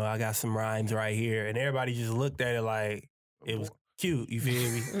fun. You know, I got some rhymes right here. And everybody just looked at it like it was cute, you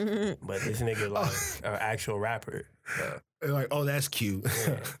feel me? But this nigga like an actual rapper. They're like, oh, that's cute.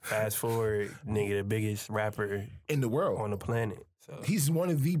 Yeah. Fast forward, nigga, the biggest rapper in the world. On the planet. So. He's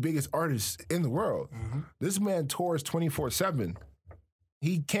one of the biggest artists in the world. Mm-hmm. This man tours 24/7.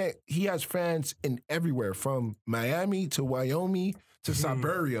 He has fans in everywhere, from Miami to Wyoming to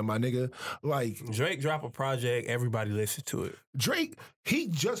Siberia, my nigga. Like Drake drop a project, everybody listen to it. Drake, he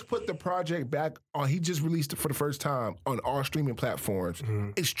just put the project back on. He just released it for the first time on all streaming platforms.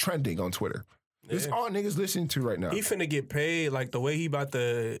 It's trending on Twitter. This all niggas listening to right now. He finna get paid, like the way he about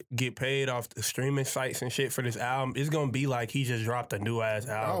to get paid off the streaming sites and shit for this album. It's gonna be like he just dropped a new ass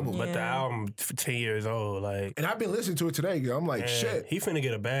album, but the album 10 years old. Like, and I've been listening to it today. I'm like, shit. He finna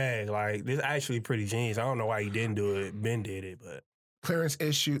get a bag. Like, this actually pretty genius. I don't know why he didn't do it. Ben did it, but clearance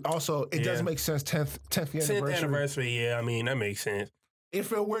issue. Also, it does make sense. 10th anniversary. 10th anniversary. Yeah, I mean that makes sense.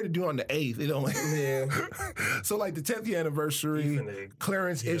 If it were to do on the 8th, it don't. Yeah. So like the 10th anniversary,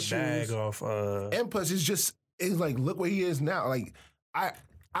 clearance issues, bag off. And plus, it's like look where he is now. Like I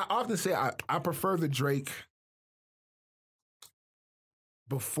often say I prefer the Drake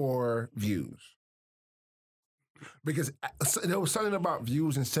before Views, because there was something about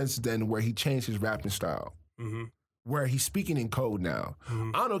Views and Since Then where he changed his rapping style, where he's speaking in code now.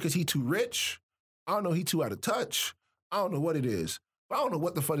 I don't know because he too rich. I don't know he too out of touch. I don't know what it is. I don't know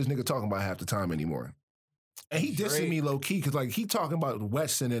what the fuck this nigga talking about half the time anymore. And he dissing me low key because like he talking about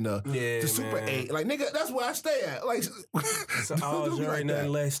Weston and the Super 8. Like nigga, that's where I stay at. Like, so you ain't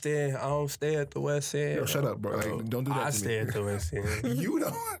nothing less than I don't stay at the West End. Yo, shut up, bro. Like, don't do that. I stay at the West End. You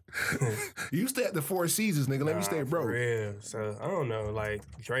don't. You stay at the Four Seasons, nigga. Let me stay broke. For real. So I don't know. Like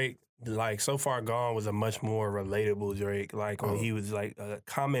Drake, like So Far Gone was a much more relatable Drake. Like when he was like a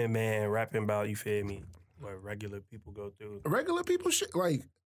common man rapping about, you feel me, what regular people go through. Regular people shit. Like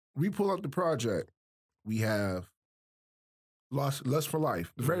we pull up the project. We have Lust for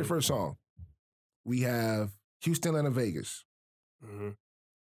Life, the very first song. We have Houston, Atlanta, Vegas.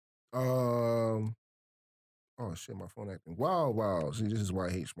 Oh shit, my phone acting. Wow. See, this is why I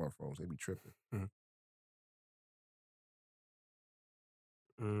hate smartphones. They be tripping.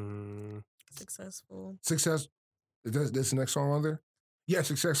 Successful. Is this the next song on there? Yeah,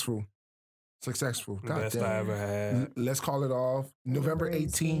 Successful. God Best damn. I ever had. Let's call it off. November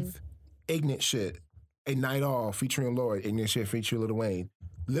 18th. Ignorant Shit. A Night Off featuring Lloyd. Ignorant Shit featuring Lil Wayne.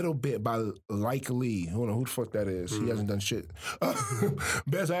 Little Bit by Like Lee. I don't know who the fuck that is. He hasn't done shit.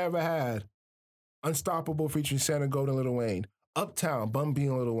 Best I Ever Had. Unstoppable featuring Santa Gold and Lil Wayne. Uptown, Bun B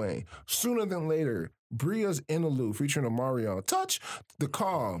and Lil Wayne. Sooner Than Later. Bria's Interlude featuring Omarion. Touch the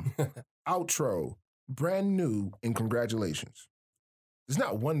Calm. Outro. Brand New and Congratulations. There's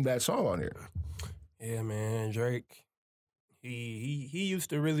not one bad song on here. Yeah, man, Drake. He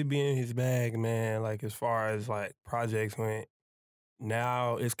used to really be in his bag, man. Like as far as like projects went.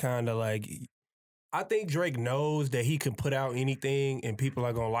 Now it's kind of like I think Drake knows that he can put out anything and people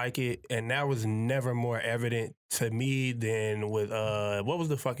are gonna like it, and that was never more evident to me than with what was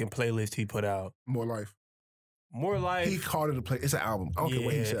the fucking playlist he put out? More Life. He called it a play. It's an album. I don't care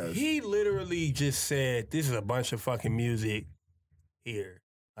what he says. He literally just said, "This is a bunch of fucking music here,"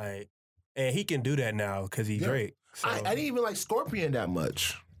 like, and he can do that now because he's Drake. So. I didn't even like Scorpion that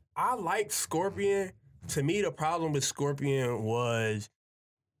much. I liked Scorpion. To me, the problem with Scorpion was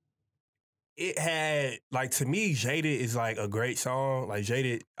it had, like, to me, Jaded is like a great song. Like,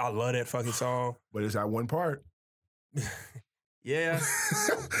 Jaded, I love that fucking song. But it's that one part. Yeah.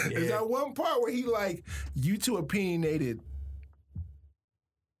 It's that one part where he like, you too opinionated.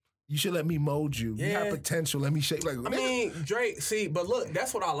 You should let me mold you. You have potential. Let me shake. Like, I mean, Drake, see, but look,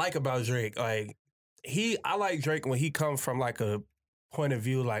 that's what I like about Drake. Like, I like Drake when he comes from like a point of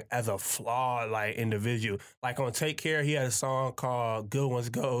view, like as a flawed like individual. Like on Take Care, he had a song called Good Ones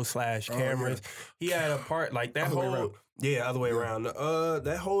Go /Cameras. He had a part like that whole other way around.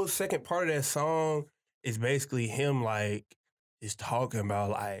 That whole second part of that song is basically him like just talking about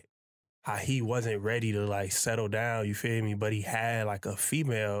like how he wasn't ready to like settle down, you feel me? But he had like a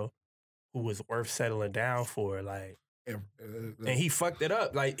female who was worth settling down for, like. And he fucked it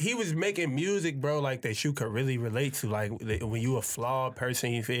up. Like, he was making music, bro, like, that you could really relate to. Like, when you a flawed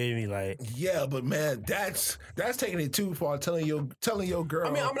person, you feel me? Like, yeah, but man, that's taking it too far. Telling your girl.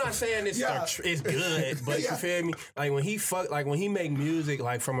 I mean, I'm not saying it's good, but you feel me? Like, when he make music,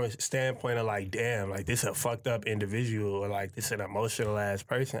 like, from a standpoint of like, damn, like, this a fucked up individual, or like, this an emotional ass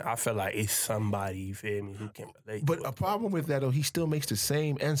person, I feel like it's somebody, you feel me, who can relate. But a problem with that, though, he still makes the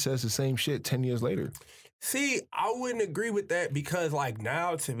same and says the same shit 10 years later. See, I wouldn't agree with that because, like,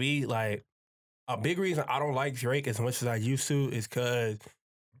 now to me, like, a big reason I don't like Drake as much as I used to is because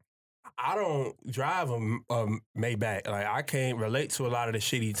I don't drive a Maybach. Like, I can't relate to a lot of the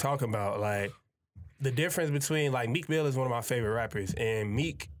shit he talking about. Like, the difference between, like, Meek Mill is one of my favorite rappers, and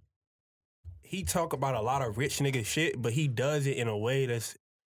Meek, he talk about a lot of rich nigga shit, but he does it in a way that's...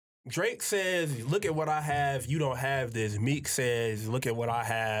 Drake says, look at what I have, you don't have this. Meek says, look at what I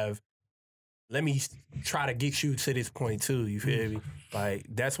have, let me try to get you to this point too, you feel me? Like,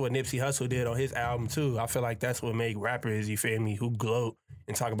 that's what Nipsey Hussle did on his album too. I feel like that's what make rappers, you feel me, who gloat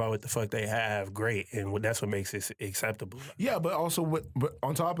and talk about what the fuck they have great, and that's what makes it acceptable. Yeah, but also, but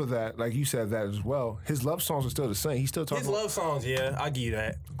on top of that, like you said that as well, his love songs are still the same. He's still talking his love songs, yeah, I give you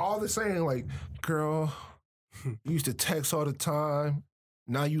that. All the same, like, girl, you used to text all the time.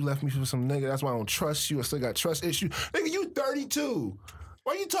 Now you left me for some nigga. That's why I don't trust you. I still got trust issues. Nigga, you 32.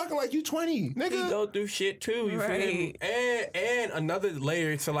 Why you talking like you 20, nigga? He go through shit too, you feel me? And another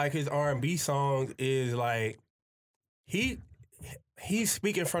layer to like his R&B songs is like he's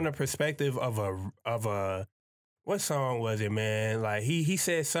speaking from the perspective of a what song was it, man? Like he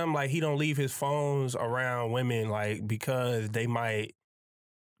said something like he don't leave his phones around women like because they might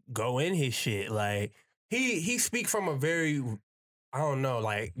go in his shit. Like he speak from a very, I don't know,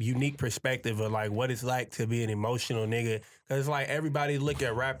 like, unique perspective of, like, what it's like to be an emotional nigga. Because, like, everybody look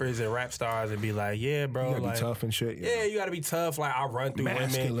at rappers and rap stars and be like, yeah, bro. You gotta like, be tough and shit. Yeah, you gotta be tough. Like, I run through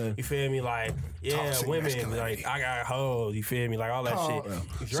women. You feel me? Like, yeah, toxic women. Like, I got hoes. You feel me? Like, all that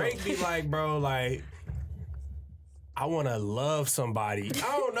shit. Drake be like, bro, like, I want to love somebody.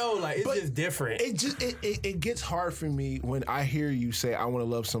 I don't know. Like, it's just different. It gets hard for me when I hear you say, I want to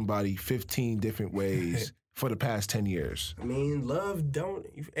love somebody 15 different ways. For the past 10 years. I mean, love don't...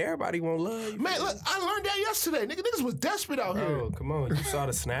 Everybody want love. Man, look, I learned that yesterday. Niggas was desperate out here. Oh, come on. You saw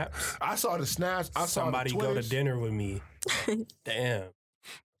the snaps? I saw the snaps. I saw Somebody the Twitters. go to dinner with me. Damn.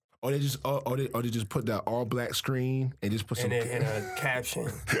 Or they just put that all black screen and just put some... And a caption.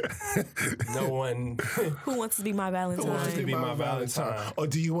 No one... Who wants to be my Valentine? Who wants to be my Valentine? Or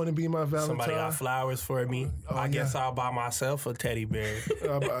do you want to be my Valentine? Somebody got flowers for me. I guess I'll buy myself a teddy bear.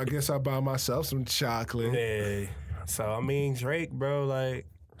 I guess I'll buy myself some chocolate. Yeah. So, I mean, Drake, bro, like...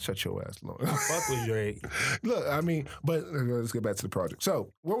 Shut your ass, Lord. Fuck with Drake. Look, I mean, but let's get back to the project.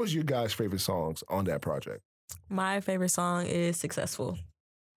 So, what was your guys' favorite songs on that project? My favorite song is Successful.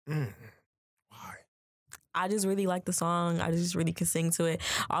 Why? I just really like the song. I just really can sing to it.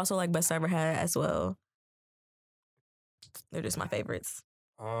 I also like Best I Ever Had as well. They're just my favorites.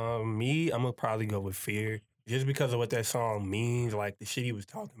 Me, I'm gonna probably go with Fear. Just because of what that song means, like the shit he was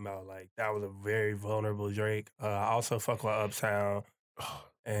talking about, like that was a very vulnerable Drake. I also fuck with Uptown.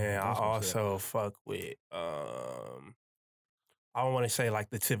 And I also fuck with, I don't want to say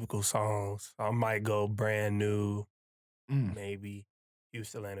like the typical songs. I might go Brand New, maybe.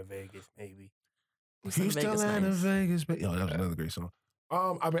 Houston, Atlanta, Vegas, maybe. Houston, Atlanta, Vegas. Yo, that was another great song.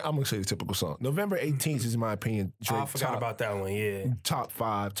 I mean, I'm gonna say the typical song. November 18th is, in my opinion, Drake. I forgot about that one. Yeah, top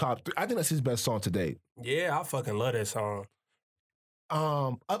 5, top 3. I think that's his best song to date. Yeah, I fucking love that song.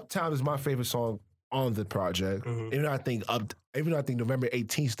 Uptown is my favorite song on the project. Even though I think November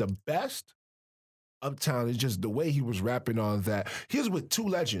 18th is the best. Uptown is just the way he was rapping on that. He was with two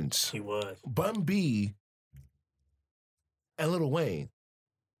legends. He was Bun B and Lil Wayne.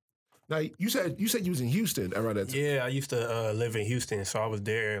 Now, you said you was in Houston around that time. Yeah, I used to live in Houston, so I was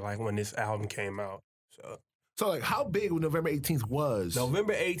there like when this album came out. So like, how big November 18th was?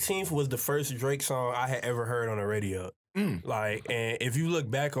 November 18th was the first Drake song I had ever heard on the radio. Like, and if you look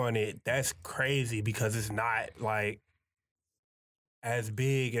back on it, that's crazy because it's not like as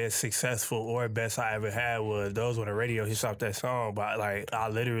big, as successful, or best I ever had was. Those were the radio hits off that song, but like I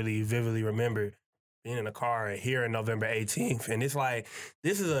literally vividly remember being in the car and hearing November 18th. And it's like,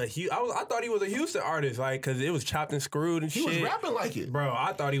 this is I thought he was a Houston artist, like, because it was Chopped and Screwed and shit. He was rapping like it. Bro,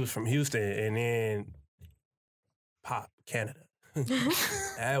 I thought he was from Houston, and then pop, Canada.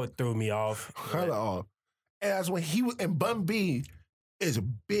 That would throw me off. Hella off. And that's when he was, and Bun B is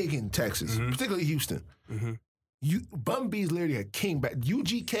big in Texas, particularly Houston. Bun B is literally a king back.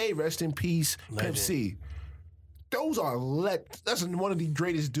 UGK, rest in peace, Pimp C. those are that's one of the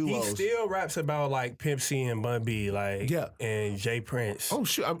greatest duos. He still raps about like Pimp C and Bun B, like and Jay Prince. Oh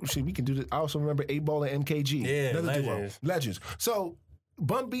shit, we can do this. I also remember 8Ball and MKG. Yeah, another legends. duo. Legends. So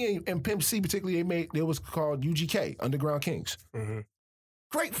Bun B and Pimp C particularly, it was called UGK, Underground Kings. Mm-hmm.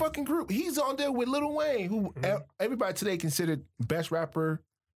 Great fucking group. He's on there with Lil Wayne, who everybody today considered best rapper.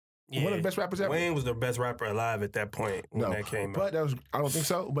 Yeah. One of the best rappers ever. Wayne was the best rapper alive at that point when that came out. But I don't think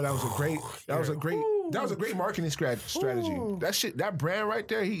so. But that was a great marketing strategy. That shit, that brand right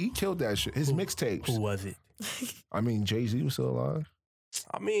there, he killed that shit. His mixtapes. Who was it? I mean, Jay-Z was still alive.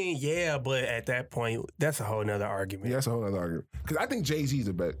 I mean, yeah, but at that point, that's a whole nother argument. Yeah, that's a whole nother argument. Because I think Jay-Z's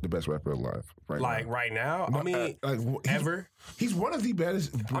the best rapper alive right now. Right now? I mean, ever? He's one of the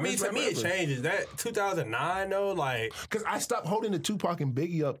best. I mean, to me, it changes. That 2009, though, like... Because I stopped holding the Tupac and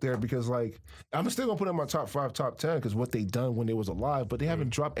Biggie up there because, like, I'm still going to put them in my top 5, top 10 because what they done when they was alive, but they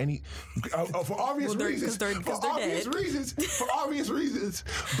haven't dropped any... for obvious reasons. Because they're dead. For obvious reasons.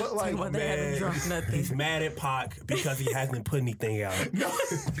 But, like, they haven't dropped nothing. He's mad at Pac because he hasn't put anything out. No,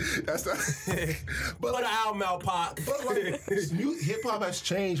 that's not... But put an album out, Pac. But, like, hip-hop has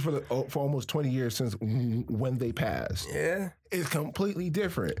changed for almost 20 years since when they passed. Yeah. It's completely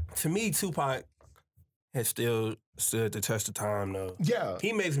different. To me, Tupac has still stood the test of time, though. Yeah.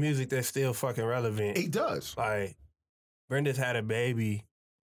 He makes music that's still fucking relevant. He does. Like, Brenda's Had a Baby.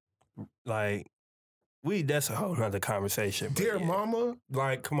 Like, that's a whole nother conversation. Dear Mama.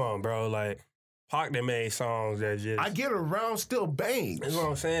 Like, come on, bro. Like, Pac that made songs that just... I Get Around still bangs. That's what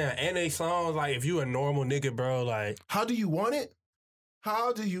I'm saying. And they songs, like, if you a normal nigga, bro, like... How Do You Want It?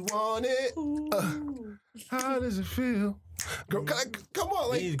 How do you want it? How does it feel? Girl, come on.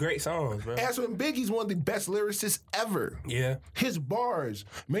 Like, these great songs, bro. As when Biggie's one of the best lyricists ever. Yeah. His bars,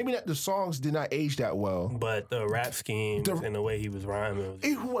 maybe not the songs did not age that well. But the rap schemes and the way he was rhyming.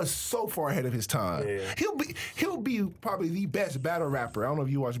 He was so far ahead of his time. Yeah. He'll be probably the best battle rapper. I don't know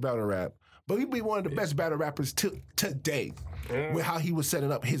if you watch battle rap. But he'd be one of the best battle rappers today with how he was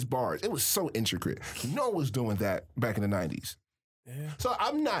setting up his bars. It was so intricate. No one was doing that back in the 90s. Yeah. So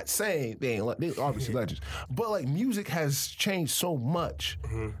I'm not saying they obviously legends, but like music has changed so much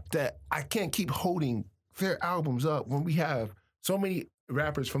that I can't keep holding their albums up when we have so many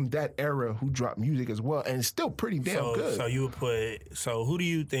rappers from that era who drop music as well, and it's still pretty damn good. So you would who do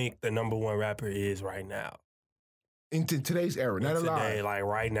you think the number one rapper is right now? In today's era, not alive. Today, like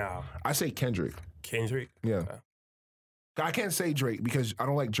right now. I say Kendrick. Kendrick? Yeah. Okay. I can't say Drake because I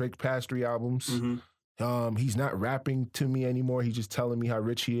don't like Drake's past 3 albums. Mm-hmm. He's not rapping to me anymore. He's just telling me how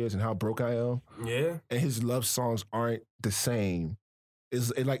rich he is and how broke I am. Yeah. And his love songs aren't the same.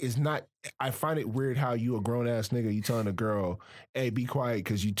 It's not. I find it weird how you a grown ass nigga, you telling a girl, "Hey, be quiet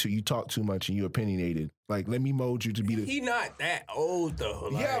because you talk too much and you opinionated. Like, let me mold you to be the." He not that old though.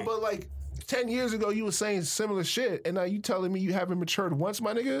 Like, yeah, but like 10 years ago, you were saying similar shit, and now you telling me you haven't matured once,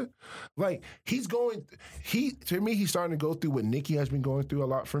 my nigga. Like he's starting to go through what Nicki has been going through a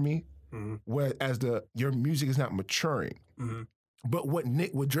lot for me. Mm-hmm. Whereas your music is not maturing. Mm-hmm. But what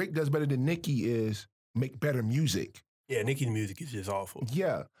Drake does better than Nicki is make better music. Yeah, Nicki's music is just awful.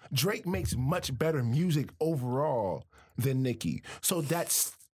 Yeah. Drake makes much better music overall than Nicki. So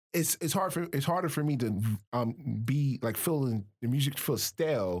it's harder for me to be like feeling the music feels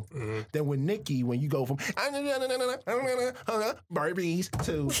stale than with Nicki when you go from Barbies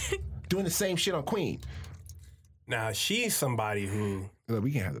to doing the same shit on Queen. Now she's somebody who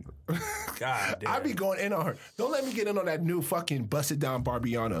we can have it. God damn. I be going in on her. Don't let me get in on that new fucking busted down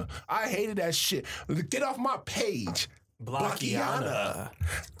Barbiana. I hated that shit. Get off my page. Blockiana.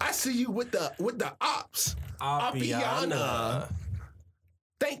 I see you with the ops. Appiana.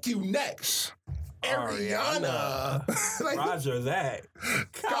 Thank you, next. Ariana. Like, Roger that.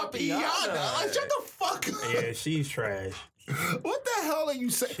 Capiana. Like, shut the fuck up. Yeah, she's trash. What the hell are you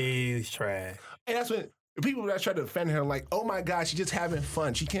saying? She's trash. And that's when people that try to defend her like, oh my God, she's just having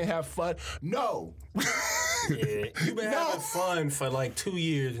fun. She can't have fun. No. Yeah, you've been having fun for like 2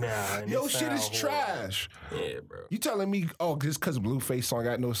 years now. Yo, shit is trash. Yeah, bro. You telling me, just because Blueface song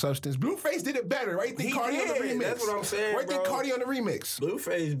got no substance? Blueface did it better, right? Think Cardi on the remix. That's what I'm saying, right? Think Cardi on the remix.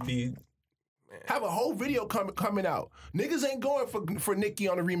 Blueface be... Man. Have a whole video coming out. Niggas ain't going for Nicki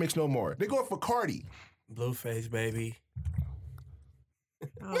on the remix no more. They're going for Cardi. Blueface, baby.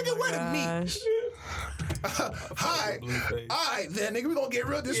 Nigga, where the meat? Hi. All right, then, nigga, we gonna get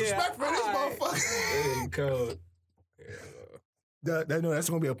real disrespectful for this motherfucker. Code. That's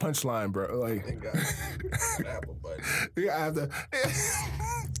gonna be a punchline, bro. Like, Apple button. Yeah, I have to.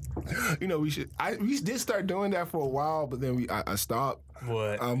 You know, we did start doing that for a while, but then I stopped.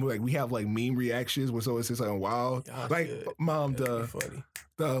 What? Like we have like meme reactions where so it's just like wow. Like, mom,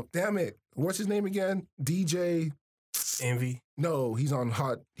 damn it, what's his name again? DJ Envy. No, he's on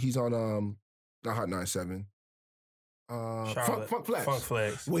not Hot 97. Funk Flex. Funk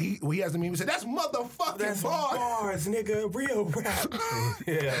Flex. Where he has the meme and said, "That's motherfucking bars, nigga. Real rap."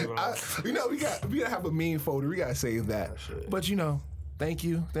 Yeah, we gotta have a meme folder. We gotta save that. But thank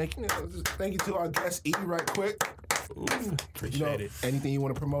you to our guest E right quick. Ooh, appreciate it. Anything you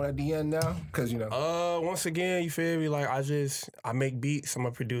want to promote at the end now? Because once again, you feel me? Like I make beats. I'm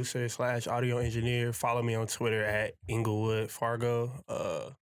a producer / audio engineer. Follow me on Twitter at Inglewood Fargo.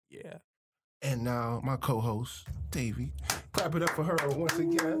 Yeah. And now my co-host Davey. Clap it up for her once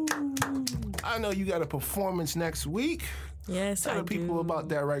again. I know you got a performance next week. Yes, Tell the people about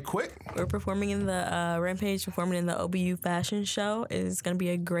that right quick. We're performing in the Rampage, performing in the OBU Fashion Show. It's going to be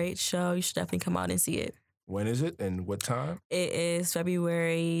a great show. You should definitely come out and see it. When is it and what time? It is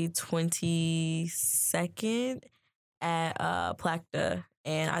February 22nd at Plakta,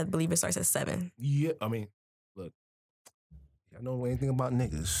 and I believe it starts at 7. Yeah, I mean, look, y'all know anything about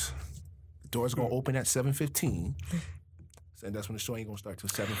niggas. The door's going to open at 7:15. And that's when the show ain't gonna start till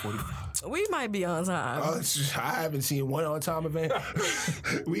 7:45. We might be on time. I haven't seen one on-time event.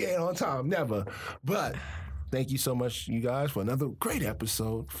 We ain't on time, never. But thank you so much, you guys, for another great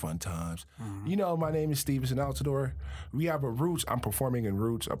episode. Fun times. Mm-hmm. My name is Stevenson Altador. We have a Roots. I'm performing in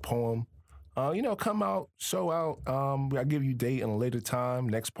Roots, a poem. Come out, show out. I'll give you a date and a later time.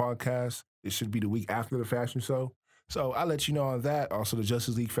 Next podcast, it should be the week after the fashion show. So I'll let you know on that. Also, the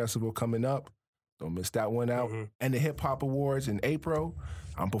Justice League Festival coming up. Don't miss that one out. Mm-hmm. And the Hip Hop Awards in April.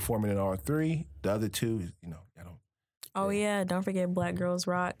 I'm performing in all 3. The other 2, I don't. Oh, yeah. Don't forget Black Girls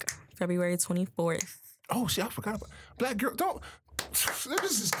Rock, February 24th. Oh, shit, I forgot about Black Girl. Don't.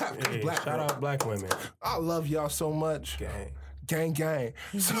 This is not Black Shout girl. out Black women. I love y'all so much. Gang.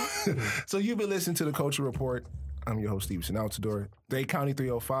 So you've been listening to The Culture Report. I'm your host, Stevenson Altador. Dade County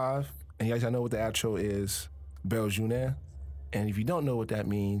 305. And you guys know what the outro is. Belle Journée. And if you don't know what that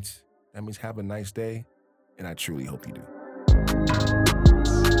means have a nice day, and I truly hope you do.